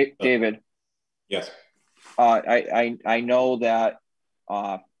 David. Yes. I know that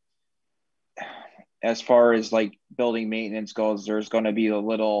as far as like building maintenance goes, there's going to be a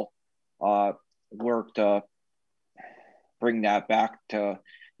little work to bring that back to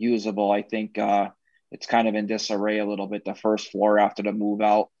usable. I think it's kind of in disarray a little bit, the first floor after the move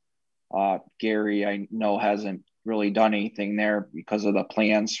out. Gary, I know, hasn't really done anything there because of the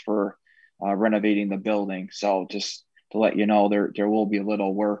plans for renovating the building. So just to let you know, there will be a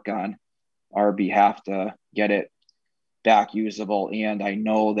little work on our behalf to get it back usable. And I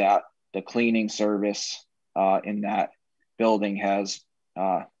know that the cleaning service in that building has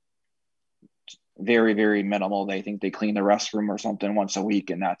very, very minimal. They think they clean the restroom or something once a week,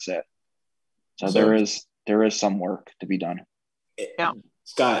 and that's it. So there is some work to be done. Yeah.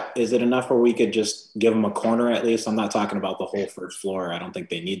 Scott, is it enough where we could just give them a corner at least? I'm not talking about the whole first floor. I don't think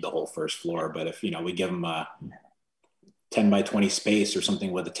they need the whole first floor, but if, you know, we give them 10 by 20 space or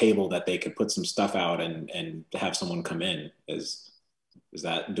something with a table that they could put some stuff out and have someone come in. Is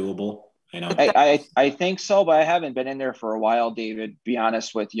that doable? I know. I think so, but I haven't been in there for a while, David, be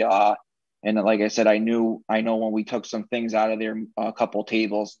honest with you. And like I said, I know when we took some things out of there, a couple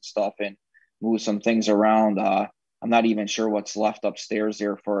tables and stuff, and moved some things around. I'm not even sure what's left upstairs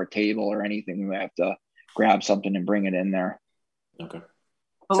there for a table or anything. We have to grab something and bring it in there. Okay.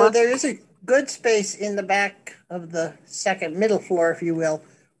 So there is a good space in the back of the middle floor, if you will,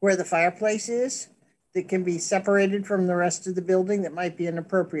 where the fireplace is, that can be separated from the rest of the building. That might be an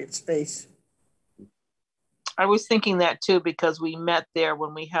appropriate space. I was thinking that too, because we met there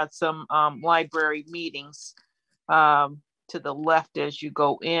when we had some library meetings. To the left as you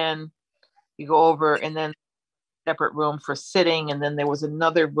go in, you go over, and then separate room for sitting, and then there was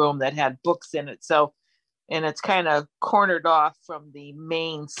another room that had books in it. So, and it's kind of cornered off from the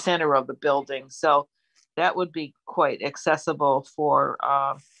main center of the building. So that would be quite accessible for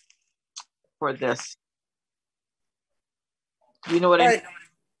this. You know what I mean?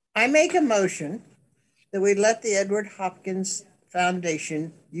 I make a motion that we let the Edward Hopkins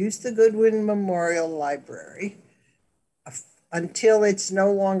Foundation use the Goodwin Memorial Library until it's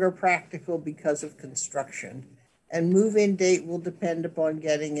no longer practical because of construction, and move-in date will depend upon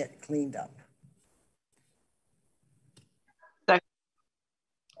getting it cleaned up.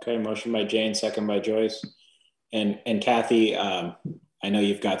 Okay, motion by Jane, second by Joyce. And Kathy, I know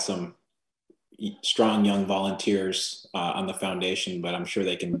you've got some strong young volunteers on the foundation, but I'm sure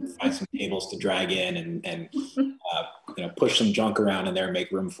they can find some tables to drag in and push some junk around in there and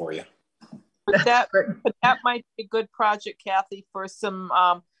make room for you. But that might be a good project, Kathy, for some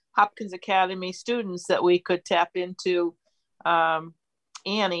Hopkins Academy students that we could tap into,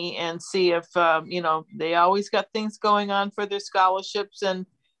 Annie, and see if, they always got things going on for their scholarships and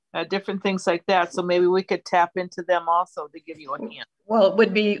different things like that. So maybe we could tap into them also to give you a hand. Well,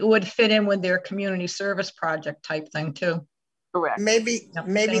 it would fit in with their community service project type thing too. Correct. Maybe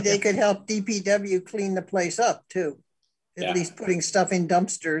they could help DPW clean the place up too. At least putting stuff in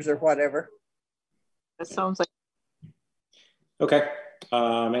dumpsters or whatever. That sounds like. Okay.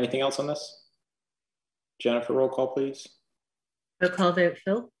 Anything else on this? Jennifer, roll call, please. Roll call vote,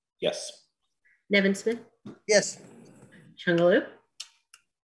 Phil? Yes. Nevin-Smith? Yes. Chungalo?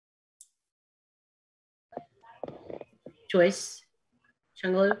 Joyce?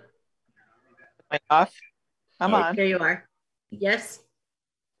 Chungalo? Am I off? I'm on. There you are. Yes.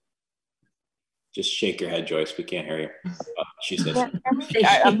 Just shake your head, Joyce. We can't hear you. Oh, she says.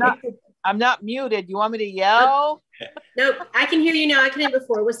 I'm not muted. You want me to yell? Nope. I can hear you now. I can hear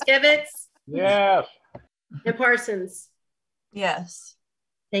before. Wiskevitz? Yes. And Parsons? Yes.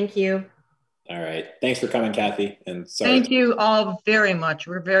 Thank you. All right. Thanks for coming, Kathy. And sorry. Thank you all very much.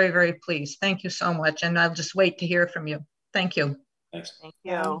 We're very, very pleased. Thank you so much. And I'll just wait to hear from you. Thank you. Thanks. Thank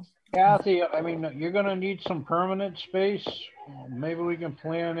you. Kathy, I mean, you're going to need some permanent space. Maybe we can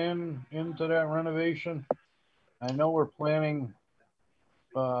plan into that renovation. I know we're planning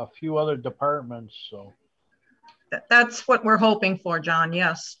a few other departments, so. That's what we're hoping for, John.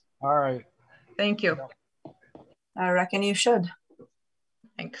 Yes. All right. Thank you. I reckon you should.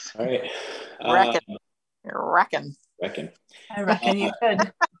 Thanks. All right. Reckon. I reckon you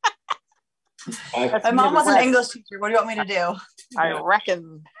should. My mom was an English teacher. What do you want me to do? I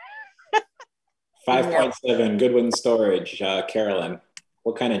reckon. 5.7 Goodwin Storage. Carolyn,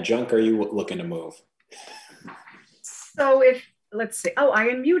 what kind of junk are you looking to move? So let's see. Oh, I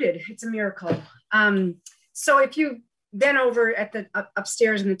unmuted. It's a miracle. So if you've been over at the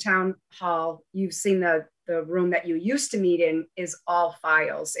upstairs in the town hall, you've seen the room that you used to meet in is all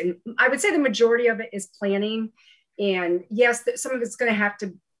files. And I would say the majority of it is planning. And yes, some of it's going to have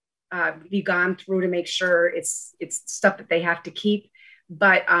to be gone through to make sure it's stuff that they have to keep.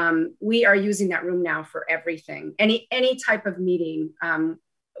 But we are using that room now for everything. Any type of meeting,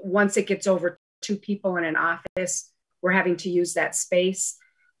 once it gets over 2 people in an office, we're having to use that space.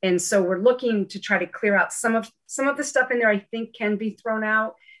 And so we're looking to try to clear out some of the stuff in there I think can be thrown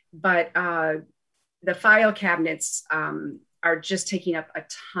out, but the file cabinets are just taking up a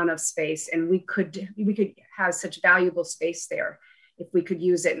ton of space, and we could have such valuable space there if we could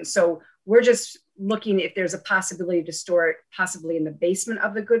use it. And so we're just looking if there's a possibility to store it possibly in the basement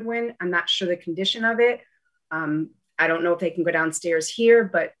of the Goodwin. I'm not sure the condition of it. I don't know if they can go downstairs here,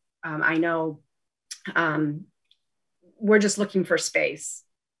 but I know we're just looking for space.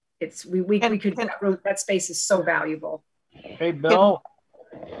 That space is so valuable. Hey, Bill.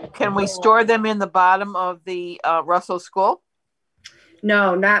 Can we store them in the bottom of the Russell School?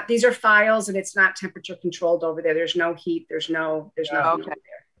 No, these are files, and it's not temperature controlled over there. There's no heat. There's no heat over there.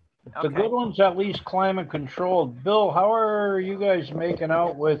 The good one's at least climate controlled. Bill, how are you guys making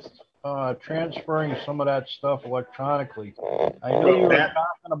out with transferring some of that stuff electronically? I know you were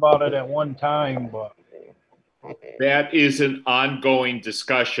talking about it at one time, but that is an ongoing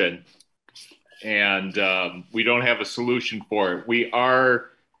discussion, and we don't have a solution for it. We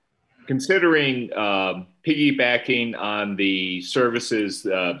are considering piggybacking on the services.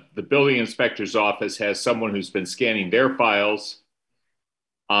 The building inspector's office has someone who's been scanning their files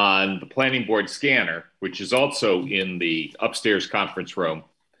on the planning board scanner, which is also in the upstairs conference room.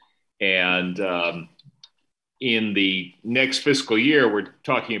 And in the next fiscal year, we're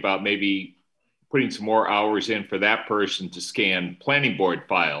talking about maybe putting some more hours in for that person to scan planning board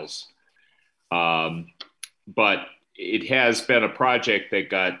files. But it has been a project that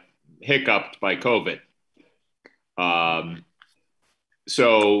got hiccuped by COVID.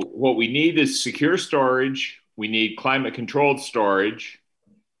 So what we need is secure storage. We need climate controlled storage.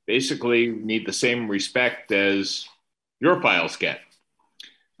 Basically, we need the same respect as your files get.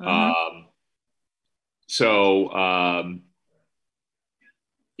 There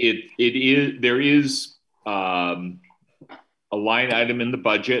is a line item in the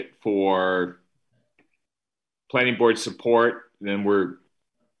budget for planning board support, and then we're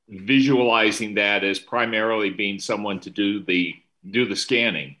visualizing that as primarily being someone to do the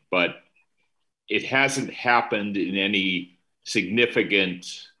scanning, but it hasn't happened in any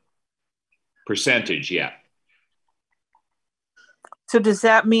significant percentage yet. So does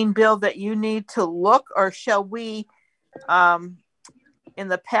that mean, Bill, that you need to look, or shall we, in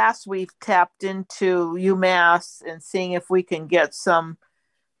the past, we've tapped into UMass and seeing if we can get some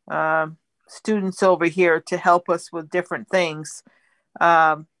students over here to help us with different things.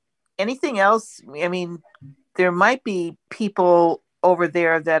 Anything else? I mean, there might be people over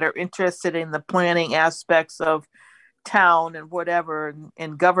there that are interested in the planning aspects of town and whatever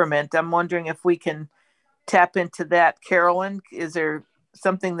in government. I'm wondering if we can tap into that. Carolyn, is there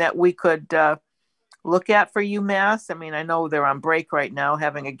something that we could look at for UMass? I mean, I know they're on break right now,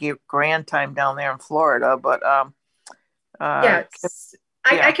 having a grand time down there in Florida, but yes,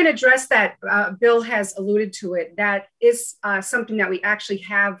 I can address that. Bill has alluded to it. That is something that we actually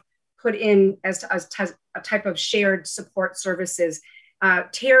have put in as a type of shared support services.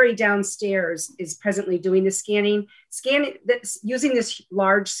 Terry downstairs is presently doing the scanning using this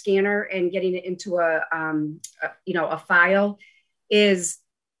large scanner and getting it into a file. Is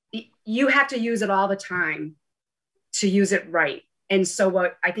you have to use it all the time to use it right. And so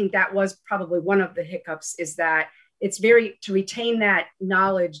what I think that was probably one of the hiccups is that it's to retain that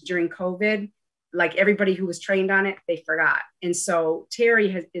knowledge during COVID, like everybody who was trained on it, they forgot. And so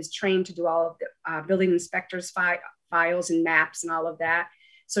Terry is trained to do all of the building inspectors files and maps and all of that.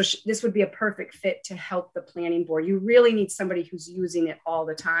 So this would be a perfect fit to help the planning board. You really need somebody who's using it all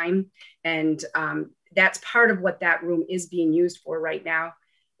the time. And that's part of what that room is being used for right now,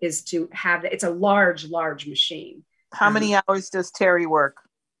 is to have it's a large machine. How many hours does Terry work?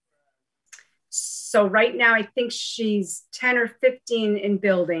 So right now, I think she's 10 or 15 in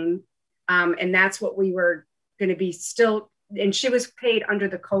building. And that's what we were going to be still. And she was paid under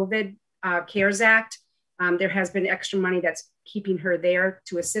the COVID CARES Act. There has been extra money that's keeping her there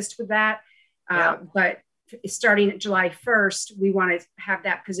to assist with that. But starting July 1st, we want to have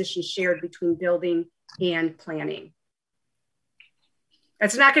that position shared between building and planning.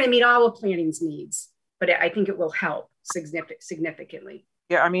 That's not going to meet all of planning's needs, but I think it will help significantly.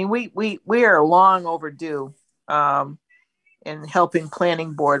 Yeah, I mean, we are long overdue in helping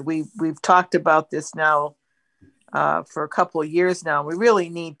planning board. We've talked about this now for a couple of years now. We really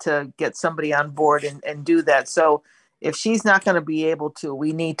need to get somebody on board and do that. So if she's not going to be able to,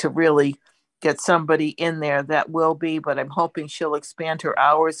 we need to really get somebody in there that will be, but I'm hoping she'll expand her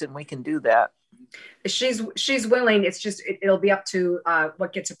hours and we can do that. She's willing. It's just, it'll be up to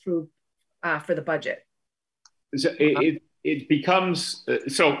what gets approved for the budget. So it becomes,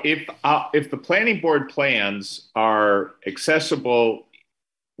 so if the planning board plans are accessible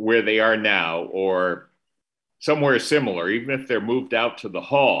where they are now or somewhere similar, even if they're moved out to the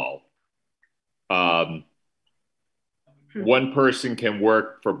hall, one person can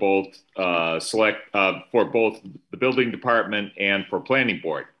work for both for both the building department and for planning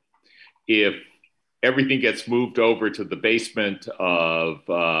board. If everything gets moved over to the basement of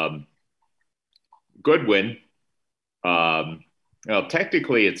Goodwin, well,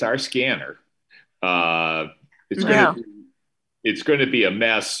 technically it's our scanner. It's going to be a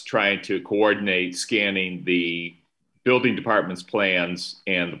mess trying to coordinate scanning the building department's plans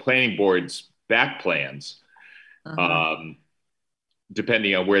and the planning board's back plans,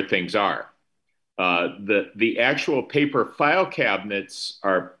 depending on where things are. The actual paper file cabinets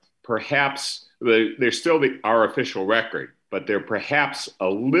are perhaps they're still our official record, but they're perhaps a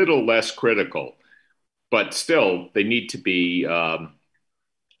little less critical. But still, they need to be.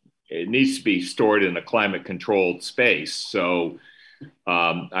 It needs to be stored in a climate-controlled space. So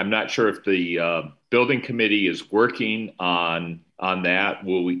I'm not sure if the building committee is working on that.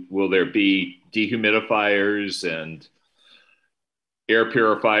 Will there be dehumidifiers and air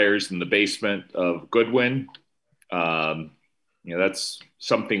purifiers in the basement of Goodwin? That's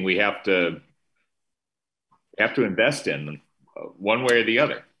something we have to invest in one way or the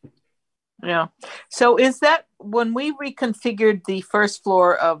other. Yeah. So is that when we reconfigured the first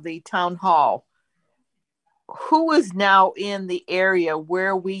floor of the town hall, who is now in the area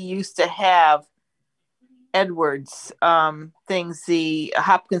where we used to have Edwards things, the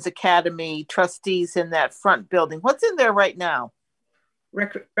Hopkins Academy trustees in that front building? What's in there right now?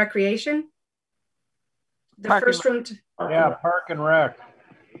 Recreation? The Park first room. Yeah, Park and Rec.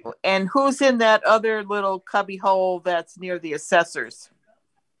 And who's in that other little cubby hole that's near the assessors?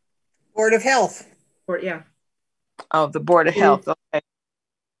 Board of Health. Yeah. Oh, the Board of Health. Okay.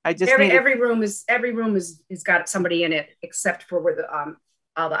 I just every room is got somebody in it except for where the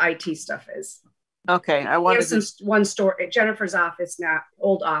all the IT stuff is. Okay, I wanted one store. Jennifer's office now,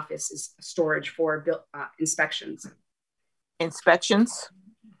 old office, is storage for inspections. Inspections.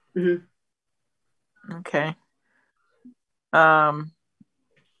 Mm-hmm. Okay.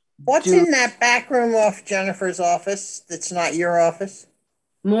 What's in that back room off Jennifer's office that's not your office?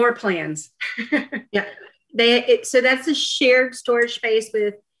 More plans. Yeah, so that's a shared storage space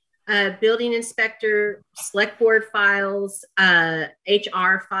with building inspector, select board files,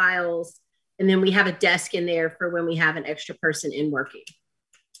 HR files, and then we have a desk in there for when we have an extra person in working.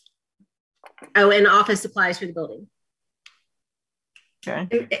 Oh, and office supplies for the building.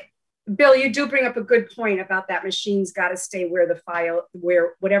 Okay. Bill, you do bring up a good point about that machine's got to stay where the file,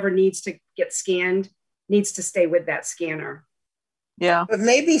 where whatever needs to get scanned needs to stay with that scanner. Yeah. But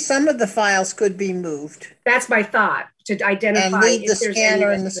maybe some of the files could be moved. That's my thought, to identify. And leave the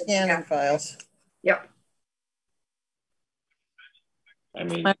scanner in the scanner files. Yep. I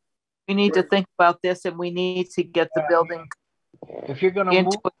mean, we need to think about this, and we need to get the building if you're going to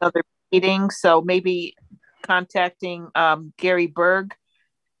into another meeting. So maybe contacting Gary Berg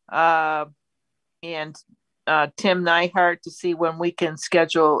and Tim Neihart to see when we can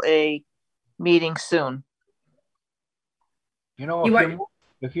schedule a meeting soon. You know,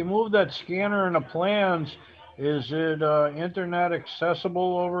 if you move that scanner and the plans, is it internet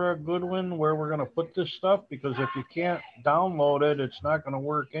accessible over at Goodwin where we're going to put this stuff? Because if you can't download it, it's not going to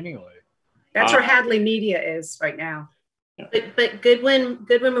work anyway. That's where Hadley Media is right now. But Goodwin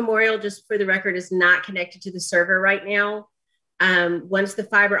Memorial, just for the record, is not connected to the server right now. Once the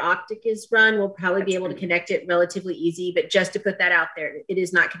fiber optic is run, we'll probably be able to connect it relatively easy, but just to put that out there, it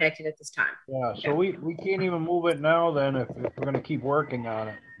is not connected at this time. Yeah, so we can't even move it now then if we're going to keep working on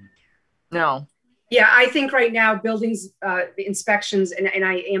it. No. Yeah, I think right now buildings, the inspections, and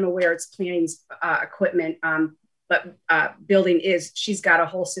I am aware it's planning's equipment, but building she's got a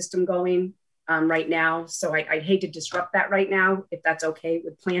whole system going right now. So I'd hate to disrupt that right now, if that's okay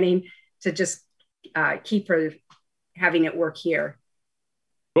with planning, to just keep her having it work here.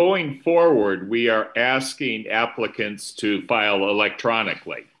 Going forward, we are asking applicants to file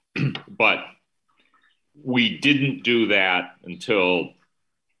electronically, but we didn't do that until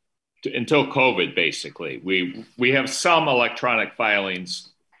COVID, basically. We have some electronic filings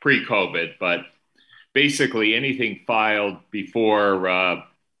pre-COVID, but basically anything filed before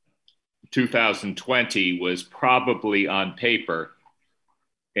 2020 was probably on paper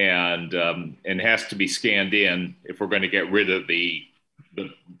and has to be scanned in if we're going to get rid of the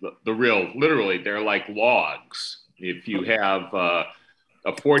real, literally, they're like logs. If you have a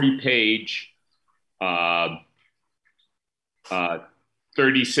 40-page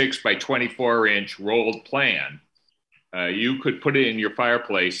 36 by 24-inch rolled plan, you could put it in your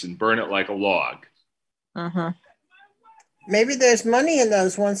fireplace and burn it like a log. Mm-hmm. Maybe there's money in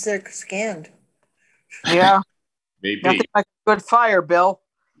those once they're scanned. Yeah. Maybe. Nothing like a good fire, Bill.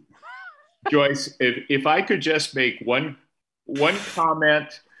 Joyce, if I could just make one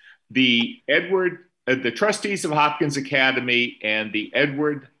comment, the trustees of Hopkins Academy and the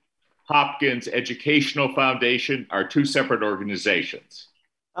Edward Hopkins Educational Foundation are two separate organizations.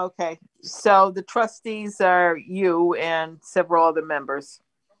 Okay, so the trustees are you and several other members.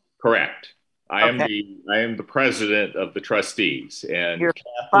 Correct. I am the president of the trustees, and you're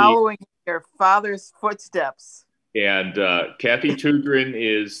following your father's footsteps. And Kathy Tudrin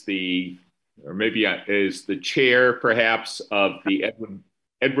is the chair, perhaps, of the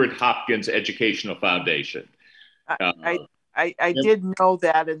Edward Hopkins Educational Foundation. I I did know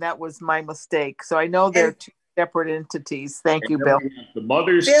that, and that was my mistake. So I know they're two separate entities. Thank you, Bill. The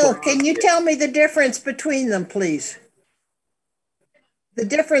Mother's Bill, Club. can you tell me the difference between them, please? The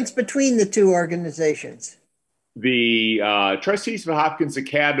difference between the two organizations. The Trustees of Hopkins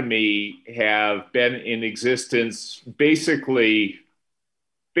Academy have been in existence basically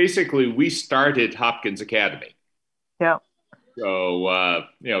we started Hopkins Academy. Yeah. So,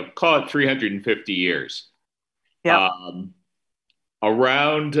 call it 350 years. Yeah.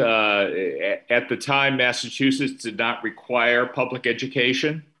 Around, at the time, Massachusetts did not require public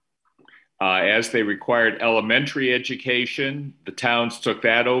education. As they required elementary education, the towns took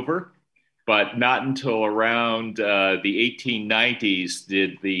that over. But not until around the 1890s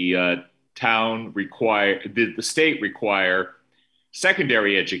did the state require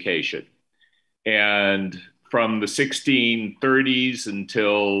secondary education. And from the 1630s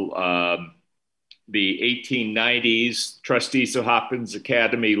until the 1890s, Trustees of Hopkins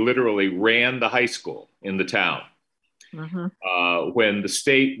Academy literally ran the high school in the town. Mm-hmm. When the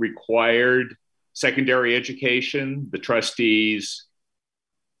state required secondary education, the trustees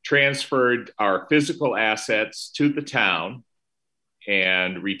transferred our physical assets to the town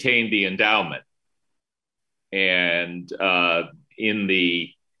and retained the endowment. And in the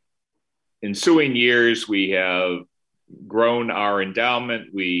ensuing years, we have grown our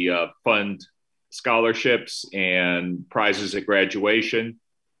endowment. We fund scholarships and prizes at graduation.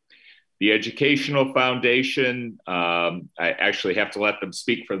 The Educational Foundation, I actually have to let them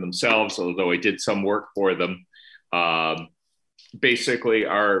speak for themselves, although I did some work for them. Basically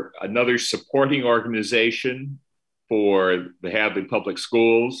are another supporting organization for the Hadley Public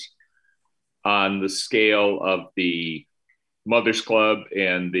Schools on the scale of the Mother's Club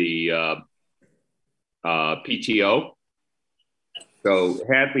and the PTO. So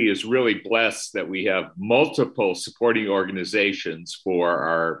Hadley is really blessed that we have multiple supporting organizations for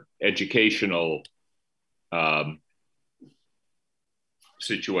our educational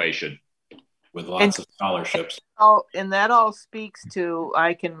situation. With lots of scholarships. And that all speaks to,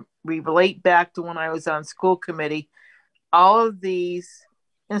 I can relate back to when I was on school committee. All of these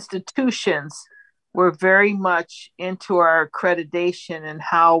institutions were very much into our accreditation and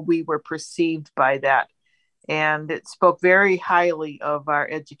how we were perceived by that. And it spoke very highly of our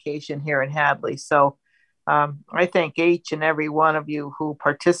education here in Hadley. So I thank each and every one of you who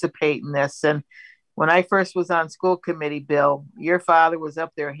participate in this. And when I first was on school committee, Bill, your father was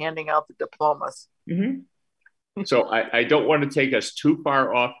up there handing out the diplomas. Mm-hmm. So I don't want to take us too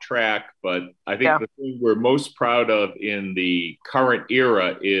far off track, but I think the thing we're most proud of in the current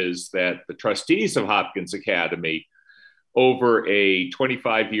era is that the trustees of Hopkins Academy, over a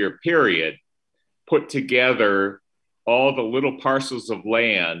 25-year period, put together all the little parcels of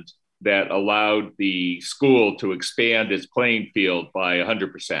land that allowed the school to expand its playing field by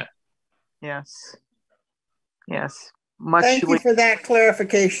 100%. Yes. Yes. Thank you for that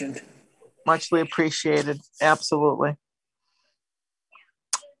clarification. Muchly appreciated. Absolutely.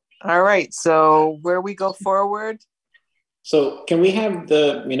 All right. So where we go forward? So can we have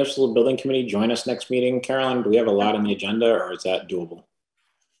the Municipal Building Committee join us next meeting, Carolyn? Do we have a lot on the agenda, or is that doable?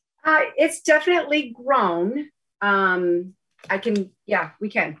 It's definitely grown. We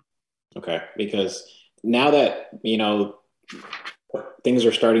can. Okay. Because now that, things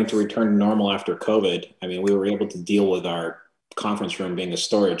are starting to return to normal after COVID. I mean, we were able to deal with our conference room being a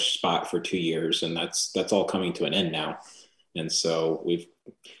storage spot for 2 years, and that's all coming to an end now. And so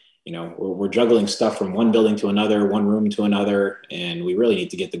we're juggling stuff from one building to another, one room to another, and we really need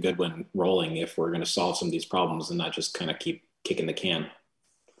to get the good one rolling if we're going to solve some of these problems and not just kind of keep kicking the can.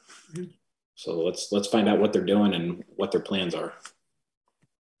 Mm-hmm. So let's find out what they're doing and what their plans are.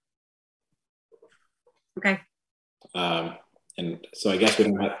 Okay. And so I guess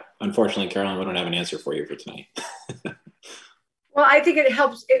unfortunately, Carolyn, we don't have an answer for you for tonight. Well, I think it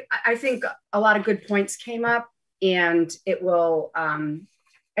helps. I think a lot of good points came up, and it will,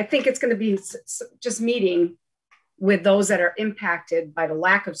 I think it's going to be just meeting with those that are impacted by the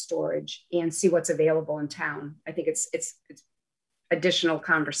lack of storage and see what's available in town. I think it's additional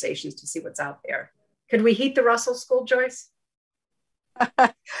conversations to see what's out there. Could we heat the Russell School, Joyce?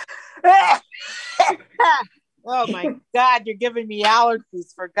 Oh my God, you're giving me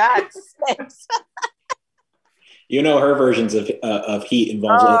allergies, for God's sakes. Her versions of heat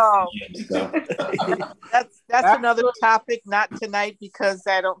involves so. That's another topic, not tonight, because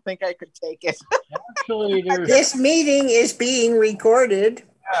I don't think I could take it. Actually, this meeting is being recorded.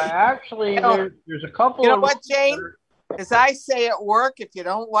 There's a couple. You know what, Jane? As I say at work, if you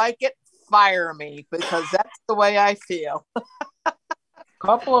don't like it, fire me, because that's the way I feel.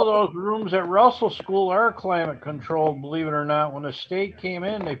 couple of those rooms at Russell School are climate controlled, believe it or not. When the state came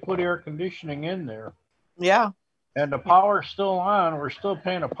in, they put air conditioning in there. Yeah. And the power's still on. We're still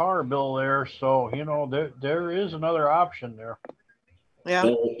paying a power bill there. So, you know, there is another option there. Yeah.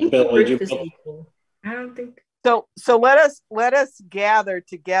 Bill, would you? I don't think. So let us gather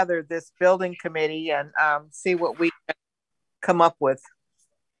together this building committee and see what we can come up with.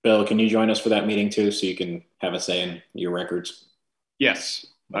 Bill, can you join us for that meeting too, so you can have a say in your records? Yes,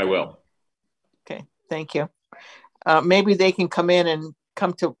 I will. Okay, thank you. Maybe they can come in and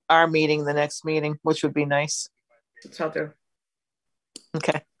come to our meeting, the next meeting, which would be nice. So I'll do.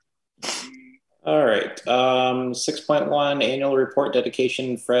 Okay. All right. 6.1 annual report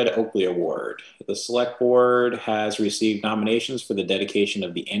dedication, Fred Oakley Award. The select board has received nominations for the dedication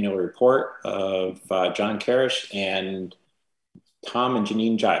of the annual report of John Karish and Tom and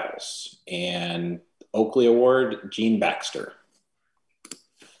Janine Giles, and Oakley Award, Gene Baxter.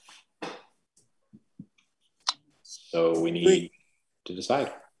 So we need to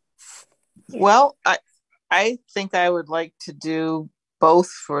decide. Well, I think I would like to do both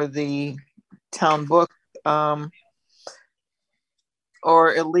for the town book, or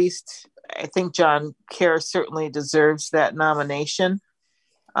at least I think John Karish certainly deserves that nomination.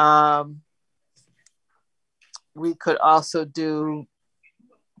 We could also do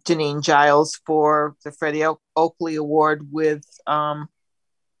Janine Giles for the Freddie Oakley Award with, who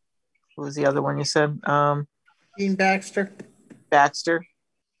was the other one you said? Gene Baxter. Baxter.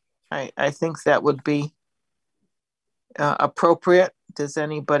 I think that would be appropriate. Does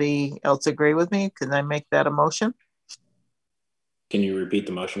anybody else agree with me? Can I make that a motion? Can you repeat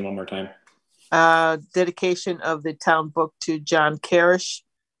the motion one more time? Dedication of the town book to John Karish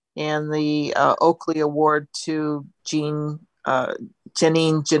and the Oakley Award to Janine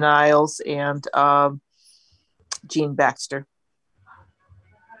Giles and Gene Baxter.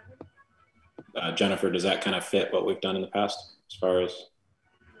 Jennifer, does that kind of fit what we've done in the past as far as?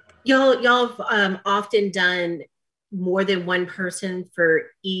 Y'all have often done more than one person for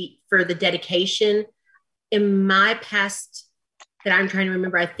the dedication. In my past that I'm trying to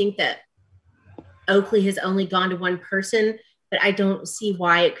remember, I think that Oakley has only gone to one person, but I don't see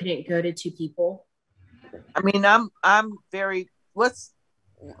why it couldn't go to two people. I mean, I'm very, let's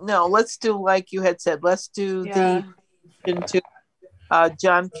do like you had said, let's do the into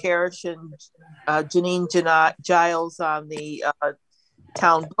John Karish and Janine Giles on the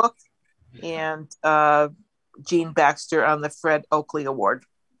town book, and Gene Baxter on the Fred Oakley Award.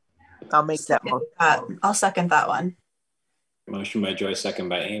 I'll make that motion. I'll second that one. Motion by Joyce, second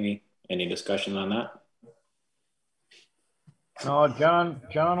by Amy. Any discussion on that? No, John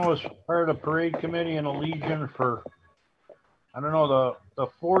was part of the parade committee in the Legion for, I don't know, the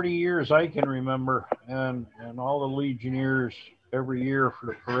 40 years I can remember, and all the Legionnaires every year for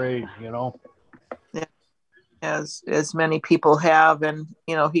the parade, you know. Yeah. As many people have, and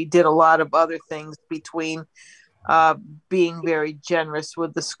you know, he did a lot of other things between being very generous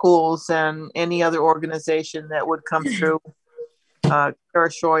with the schools and any other organization that would come through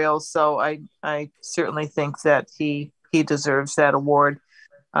Karish Oil. So I certainly think that he deserves that award,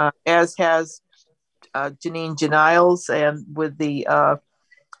 as has Janine Giles, and with the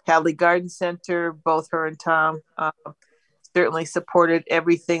Hadley Garden Center, both her and Tom certainly supported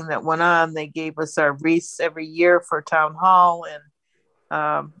everything that went on. They gave us our wreaths every year for town hall, and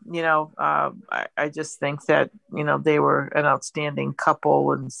I just think that, you know, they were an outstanding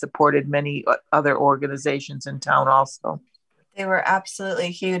couple and supported many other organizations in town also. They were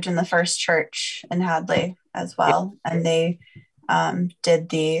absolutely huge in the first church in Hadley as well. And they did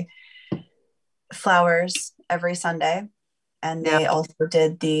the flowers every Sunday. And they also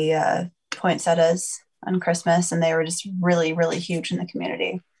did the poinsettias on Christmas. And they were just really, really huge in the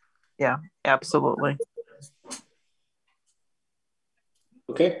community. Yeah, absolutely.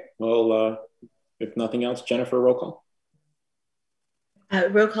 Okay, well, if nothing else, Jennifer, roll call.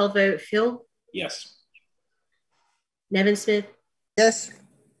 Roll call vote, Phil? Yes. Nevinsmith? Yes.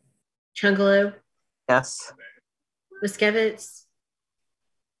 Chungalo? Yes. Wiskevitz?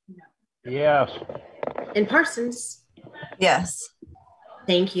 Yes. And Parsons? Yes.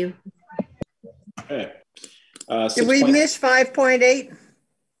 Thank you. Okay. Did we miss 5.8?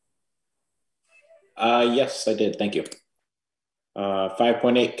 Yes, I did. Thank you.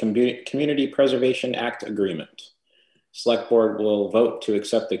 5.8 Community Preservation Act Agreement. Select Board will vote to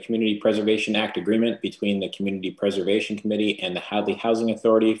accept the Community Preservation Act Agreement between the Community Preservation Committee and the Hadley Housing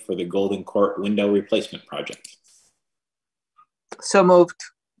Authority for the Golden Court Window Replacement Project. So moved.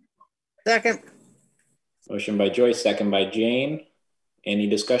 Second. Motion by Joyce, second by Jane. Any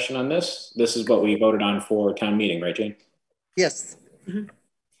discussion on this? This is what we voted on for town meeting, right, Jane? Yes.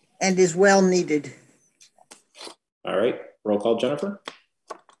 and is well needed. All right, roll call, Jennifer.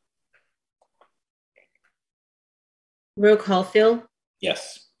 Roll call, Phil.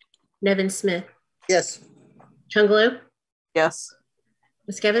 Yes. Nevin-Smith. Yes. Chungalo. Yes.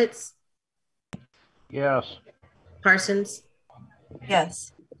 Miskevitz. Yes. Parsons.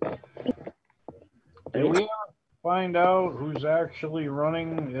 Yes. Did we ever find out who's actually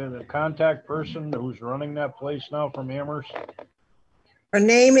running, the contact person who's running that place now from Amherst? Her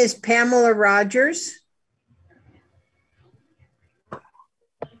name is Pamela Rogers.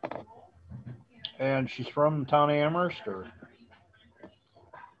 And she's from town of Amherst, or?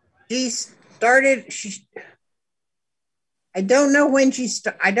 I don't know when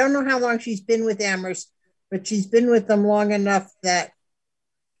I don't know how long she's been with Amherst, but she's been with them long enough that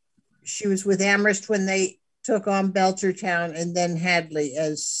she was with Amherst when they took on Belchertown and then Hadley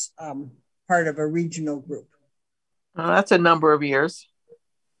as part of a regional group. That's a number of years.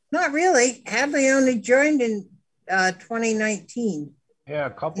 Not really. Hadley only joined in 2019. Yeah,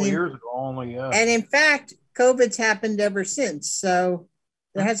 a couple of years ago only, yeah. And in fact, COVID's happened ever since. So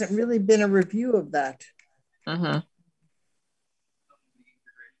there hasn't really been a review of that. Did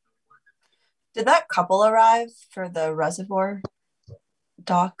that couple arrive for the reservoir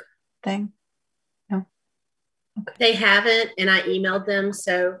dock thing? No. Okay. They haven't, and I emailed them,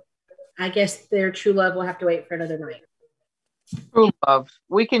 so I guess their true love will have to wait for another night. True love.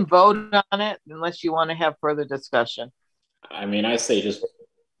 We can vote on it unless you want to have further discussion. I mean, I say just,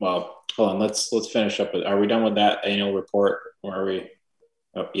 well, hold on. Let's finish up. Are we done with that annual report, or are we?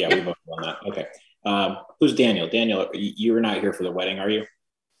 Oh, yeah, we voted on that. Okay. Who's Daniel? Daniel, you were not here for the wedding, are you?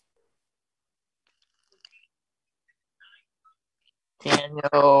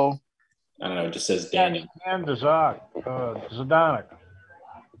 Daniel. I don't know. It just says Daniel. And Zadanek.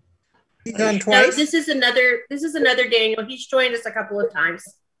 He's done twice. No, this is another Daniel. He's joined us a couple of times.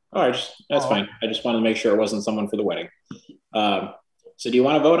 All right, that's fine. I just wanted to make sure it wasn't someone for the wedding. So do you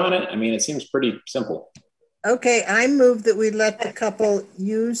want to vote on it? I mean, it seems pretty simple. Okay, I move that we let the couple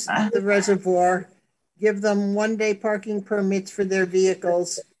use the reservoir, give them one-day parking permits for their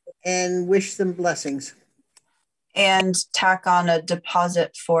vehicles, and wish them blessings. And tack on a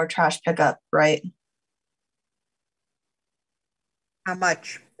deposit for trash pickup, right? How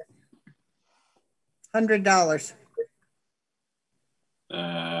much? $100.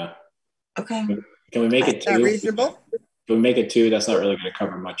 Okay. Can we make it Is that reasonable? Can we make it 2? That's not really going to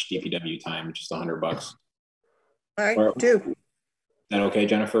cover much DPW time, just $100. All right, 2. Is that okay,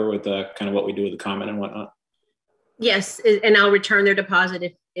 Jennifer, with kind of what we do with the comment and whatnot? Yes, and I'll return their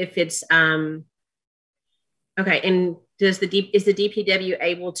deposit if it's okay. And is the DPW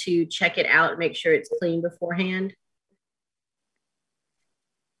able to check it out and make sure it's clean beforehand?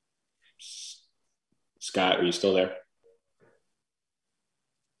 Scott, are you still there?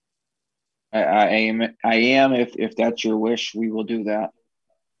 I am. If that's your wish, we will do that.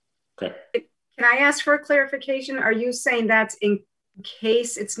 Okay. Can I ask for a clarification? Are you saying that's in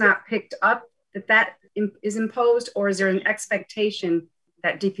case it's not picked up, that is imposed, or is there an expectation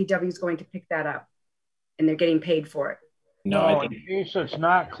that DPW is going to pick that up and they're getting paid for it? No, in case it's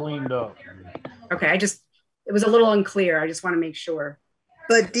not cleaned up. Okay, it was a little unclear. I just want to make sure.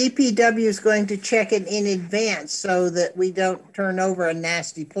 But DPW is going to check it in advance so that we don't turn over a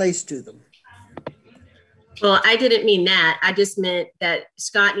nasty place to them. Well, I didn't mean that. I just meant that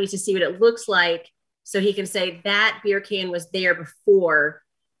Scott needs to see what it looks like so he can say that beer can was there before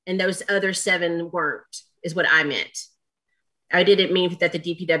and those other 7 weren't, is what I meant. I didn't mean that the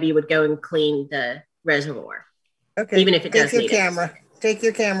DPW would go and clean the reservoir. Okay. Even if it does need it. Take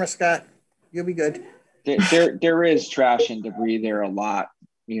your camera, Scott. You'll be good. There is trash and debris there a lot.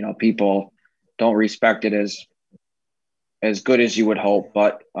 You know, people don't respect it as good as you would hope,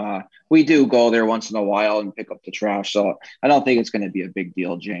 but we do go there once in a while and pick up the trash. So I don't think it's going to be a big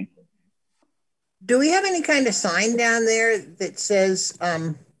deal, Jane. Do we have any kind of sign down there that says,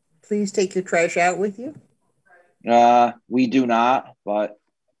 please take your trash out with you? We do not, but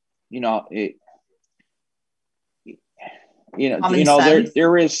there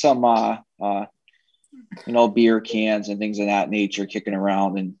is some beer cans and things of that nature kicking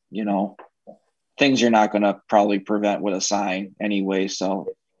around, and things you're not going to probably prevent with a sign anyway. So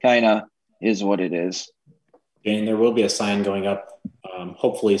kind of is what it is. Jane, there will be a sign going up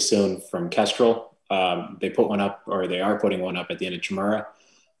hopefully soon from Kestrel. They put one up, or they are putting one up at the end of Chamura.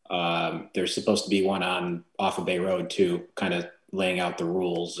 There's supposed to be one off of Bay Road too, kind of laying out the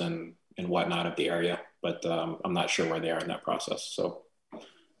rules and whatnot of the area, but I'm not sure where they are in that process. So,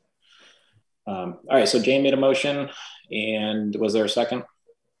 all right. So Jane made a motion, and was there a second?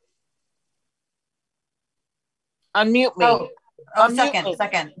 Unmute me. Oh,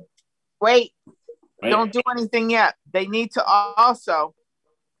 second. Wait, don't do anything yet. They need to also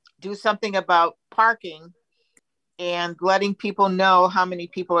do something about parking and letting people know how many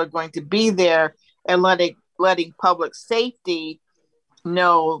people are going to be there, and letting public safety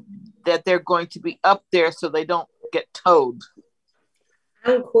know that they're going to be up there so they don't get towed.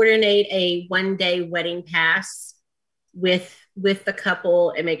 I will coordinate a one-day wedding pass with the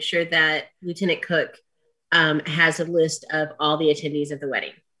couple and make sure that Lieutenant Cook has a list of all the attendees of the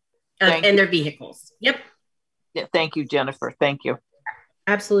wedding and their vehicles. Yep. Yeah, thank you, Jennifer. Thank you.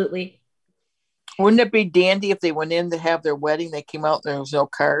 Absolutely. Wouldn't it be dandy if they went in to have their wedding, they came out and there was no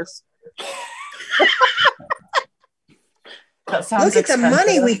cars? That sounds Look expensive. At the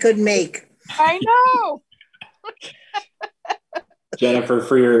money we could make. I know. Jennifer,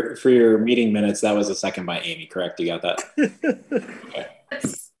 for your meeting minutes, that was a second by Amy, correct? You got that? Okay.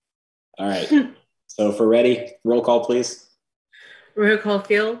 All right. So if we're ready, roll call, please. Roll call,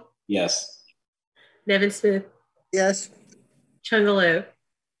 Phil? Yes. Nevin Smith? Yes. Chungalo?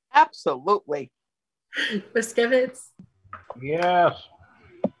 Absolutely. Wiskevitz? Yes.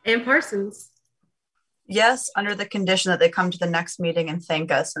 And Parsons? Yes, under the condition that they come to the next meeting and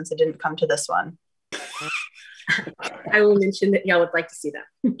thank us since they didn't come to this one. I will mention that y'all would like to see them.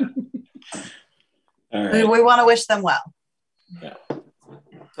 All right. We want to wish them well. Yeah.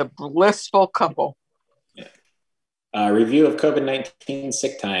 The blissful couple. Yeah. Review of COVID-19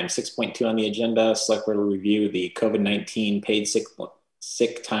 sick time, 6.2 on the agenda. Select Board will review the COVID-19 paid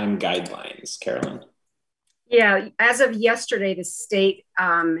sick time guidelines. Carolyn? Yeah, as of yesterday, the state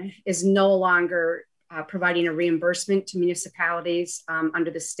is no longer providing a reimbursement to municipalities under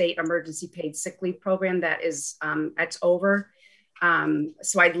the state emergency paid sick leave program. That's over.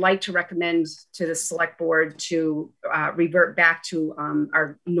 So I'd like to recommend to the select board to revert back to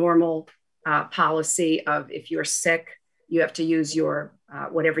our normal policy of if you're sick, you have to use your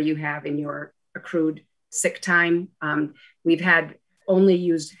whatever you have in your accrued sick time. We've had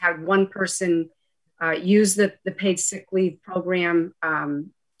one person use the paid sick leave program.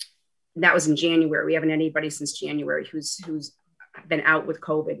 That was in January. We haven't had anybody since January who's been out with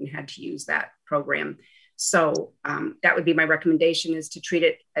COVID and had to use that program. So that would be my recommendation, is to treat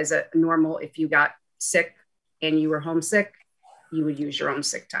it as a normal. If you got sick and you were homesick, you would use your own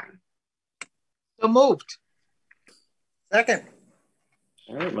sick time. So moved. Second.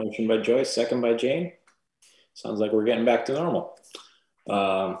 All right, motion by Joyce, second by Jane. Sounds like we're getting back to normal.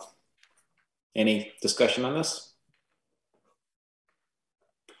 Any discussion on this?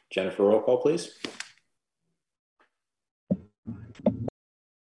 Jennifer, roll call, please.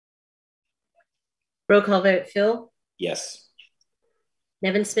 Roll call vote, Phil? Yes.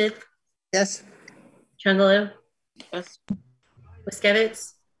 Nevin Smith? Yes. Chungalo? Yes.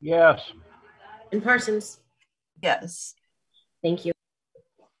 Wiskevitz? Yes. And Parsons? Yes. Thank you.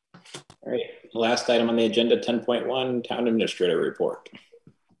 All right, last item on the agenda, 10.1, Town Administrator Report.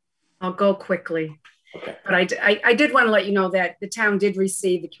 I'll go quickly. Okay. But I did want to let you know that the town did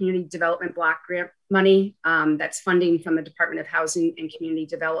receive the Community Development Block Grant money. That's funding from the Department of Housing and Community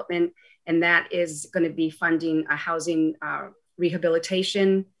Development. And that is going to be funding a housing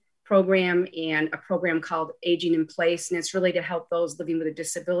rehabilitation program and a program called Aging in Place. And it's really to help those living with a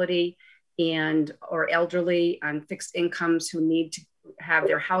disability or elderly on fixed incomes who need to have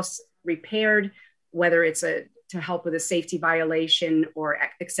their house repaired, whether it's to help with a safety violation or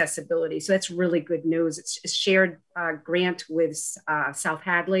accessibility. So that's really good news. It's a shared grant with South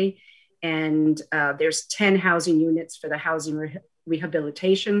Hadley, and there's 10 housing units for the housing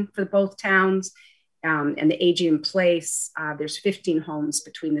rehabilitation for both towns. And the Aging in Place, there's 15 homes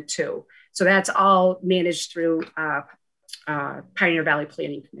between the two. So that's all managed through Pioneer Valley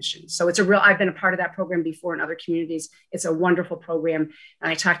Planning Commission. So I've been a part of that program before in other communities. It's a wonderful program.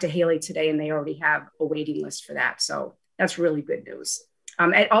 And I talked to Haley today and they already have a waiting list for that. So that's really good news.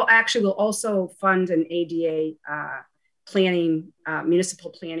 It actually will also fund an ADA planning,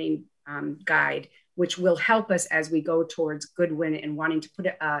 municipal planning guide, which will help us as we go towards Goodwin and wanting to put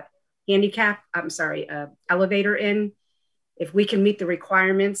a elevator in. If we can meet the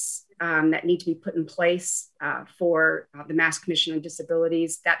requirements that need to be put in place for the Mass Commission on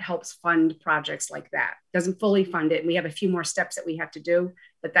Disabilities, that helps fund projects like that. Doesn't fully fund it. And we have a few more steps that we have to do,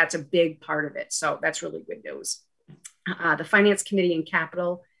 but that's a big part of it. So that's really good news. The Finance Committee and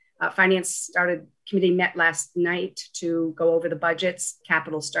Capital, Finance Committee met last night to go over the budgets,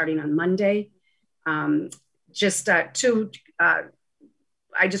 Capital starting on Monday.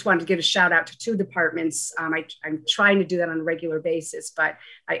 I just wanted to give a shout out to two departments. I'm trying to do that on a regular basis, but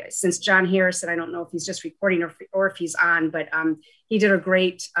since John Harrison, I don't know if he's just recording or if he's on, but he did a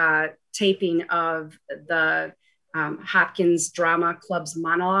great taping of the Hopkins Drama Club's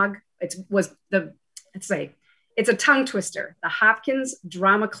monologue. It's a tongue twister. The Hopkins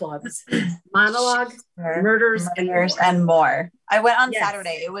Drama Club's monologue, murders and more. I went on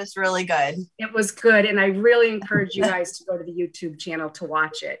Saturday. It was really good. It was good. And I really encourage you guys to go to the YouTube channel to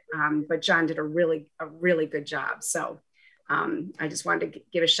watch it. But John did a really good job. So I just wanted to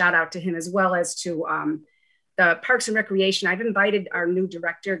give a shout out to him, as well as to the Parks and Recreation. I've invited our new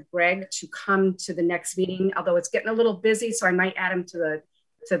director, Greg, to come to the next meeting, although it's getting a little busy. So I might add him to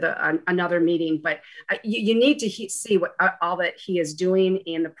another meeting, but you need to see what all that he is doing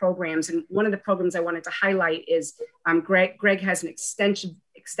in the programs. And one of the programs I wanted to highlight is Greg has an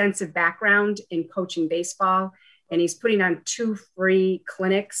extensive background in coaching baseball, and he's putting on 2 free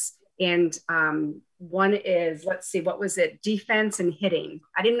clinics. And one is, let's see, what was it? Defense and hitting.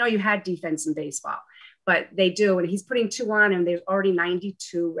 I didn't know you had defense in baseball, but they do. And he's putting 2 on, and there's already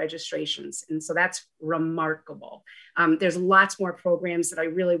 92 registrations. And so that's remarkable. There's lots more programs that I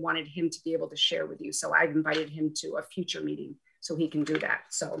really wanted him to be able to share with you. So I've invited him to a future meeting so he can do that.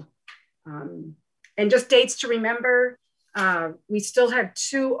 So, and just dates to remember, we still have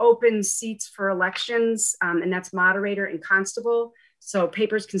 2 open seats for elections, and that's moderator and constable. So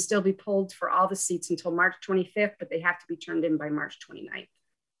papers can still be pulled for all the seats until March 25th, but they have to be turned in by March 29th.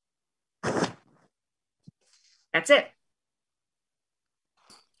 That's it.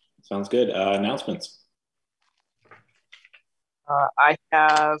 Sounds good. Announcements. I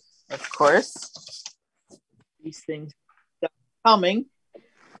have, of course, these things coming.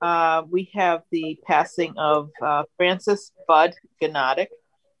 We have the passing of Francis Bud Gnatic.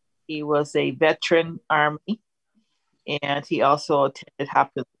 He was a veteran Army, and he also attended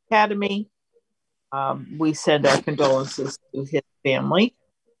Hopkins Academy. We send our condolences to his family.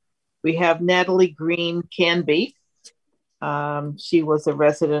 We have Natalie Green Canby. She was a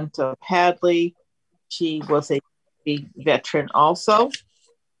resident of Hadley. She was a veteran also.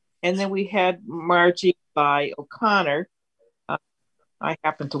 And then we had Margie by O'Connor. I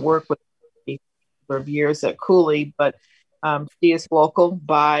happen to work with her for years at Cooley, but she is local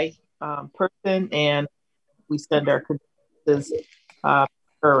by person, and we send our condolences to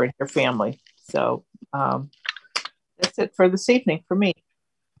her and her family. So that's it for this evening for me.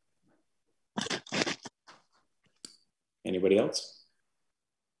 Anybody else?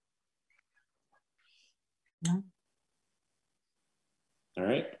 No. All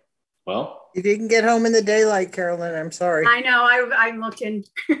right. Well, you didn't get home in the daylight, Carolyn. I'm sorry. I know. I'm looking.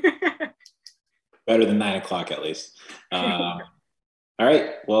 Better than 9 o'clock at least. All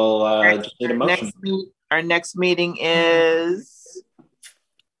right. Well, just need a motion. Our next meeting is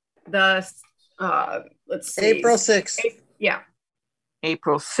the let's see, April 6th. Yeah.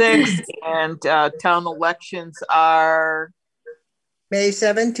 April 6th, and town elections are May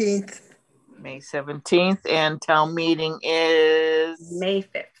 17th. May 17th, and town meeting is May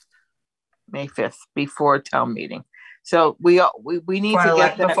 5th. May 5th, before town meeting. So we need to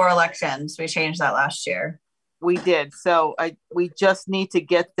get that before elections. We changed that last year. We did. So we just need to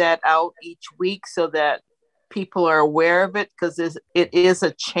get that out each week so that people are aware of it, because it is a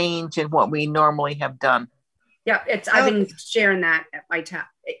change in what we normally have done. Yeah, I've been sharing that at my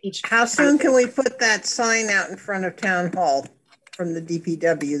each. How soon can we put that sign out in front of Town Hall from the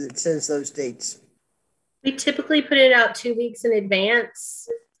DPW that says those dates? We typically put it out 2 weeks in advance.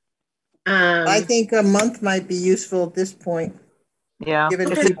 I think a month might be useful at this point. Yeah. Given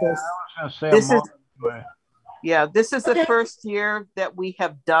This is the first year that we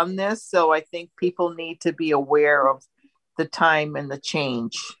have done this, so I think people need to be aware of the time and the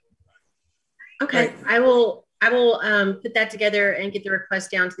change. Okay, right. I will put that together and get the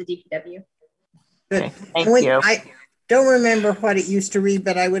request down to the DPW. Good. Okay, thank you. I don't remember what it used to read,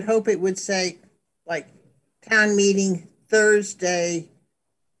 but I would hope it would say like town meeting Thursday,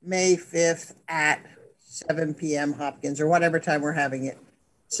 May 5th at 7 p.m. Hopkins, or whatever time we're having it,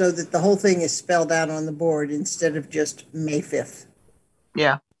 so that the whole thing is spelled out on the board instead of just May 5th.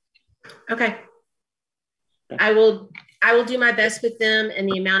 Yeah. Okay. I will do my best with them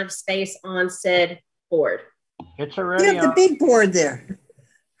and the amount of space on said board. It's already you have the big board there.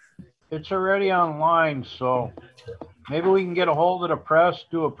 It's already online, so maybe we can get a hold of the press,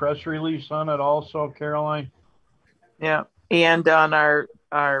 do a press release on it also, Caroline. Yeah, and on our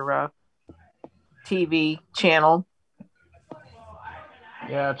TV channel.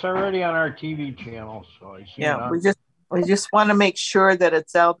 Yeah, it's already on our TV channel, so I see. Yeah, we just want to make sure that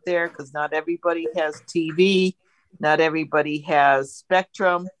it's out there, because not everybody has TV, not everybody has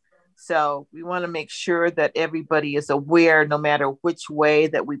Spectrum. So we want to make sure that everybody is aware, no matter which way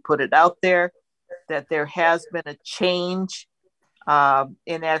that we put it out there, that there has been a change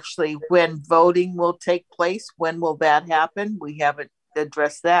And actually when voting will take place, when will that happen? We haven't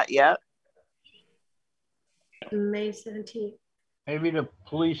addressed that yet. May 17th. Maybe the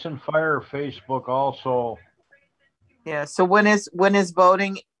police and fire Facebook also. Yeah, so when is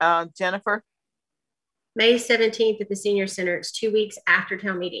voting, Jennifer? May 17th at the senior center. It's 2 weeks after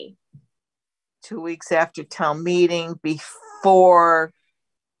town meeting. 2 weeks after town meeting, before,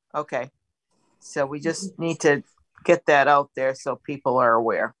 okay. So we just need to get that out there so people are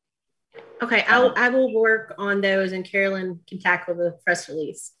aware. Okay, I will work on those and Carolyn can tackle the press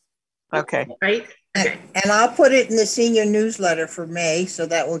release. Okay. Right? And I'll put it in the senior newsletter for May, so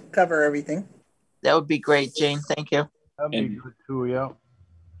that will cover everything. That would be great, Jane. Thank you. That'd be good too, yeah.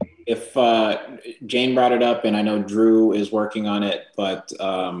 If Jane brought it up, and I know Drew is working on it, but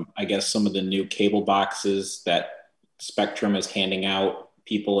I guess some of the new cable boxes that Spectrum is handing out,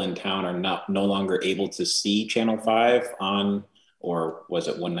 people in town are no longer able to see Channel 5 on, or was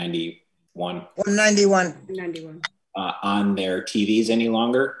it 191? 191. On their TVs any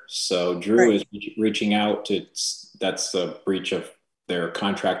longer. So Drew is reaching out to, that's a breach of their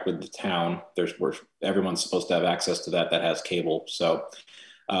contract with the town. Everyone's supposed to have access to that has cable. So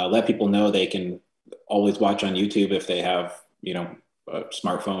let people know they can always watch on YouTube if they have, a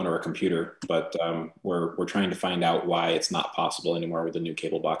smartphone or a computer, but we're trying to find out why it's not possible anymore with the new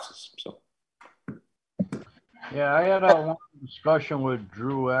cable boxes. So yeah, I had a long discussion with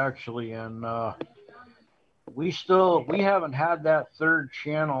Drew actually, and we haven't had that third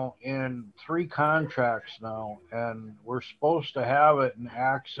channel in 3 contracts now, and we're supposed to have it and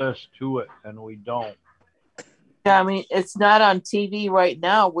access to it, and we don't. Yeah, I mean, it's not on TV right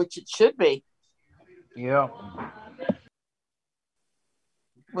now, which it should be. Yeah.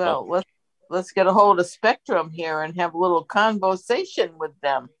 Well, let's get a hold of Spectrum here and have a little conversation with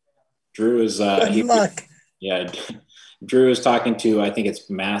them. Drew is Good luck. Yeah, Drew is talking to, I think it's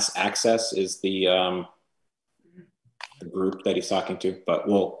Mass Access is the group that he's talking to, but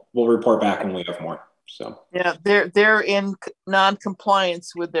we'll report back when we have more. So yeah, they're in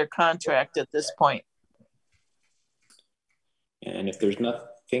non-compliance with their contract at this point. And if there's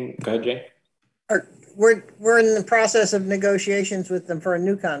nothing, go ahead, Jay. We're in the process of negotiations with them for a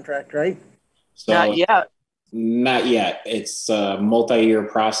new contract, right? So, not yet. Not yet. It's a multi-year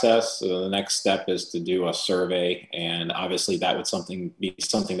process. So the next step is to do a survey, and obviously that would be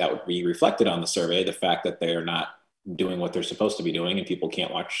something that would be reflected on the survey. The fact that they are not doing what they're supposed to be doing, and people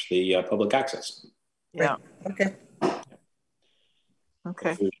can't watch the public access. Yeah. Okay.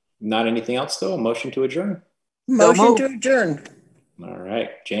 Okay. Not anything else though. A motion to adjourn. Motion to adjourn. All right,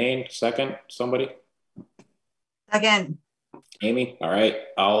 Jane, second. Somebody. Again. Amy. All right.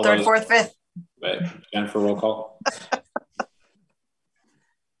 Third, fourth, fifth. Jennifer, roll call.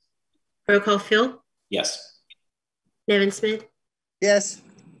 Roll call. Phil. Yes. Nevin-Smith. Yes.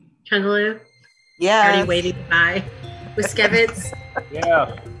 Chungalo. Yeah. Already waving bye. Wiskevitz.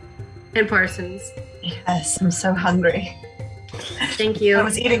 Yeah. And Parsons. Yes, I'm so hungry. Thank you. I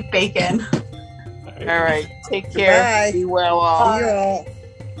was eating bacon. All right. Take care. Bye. Be well all. See you all.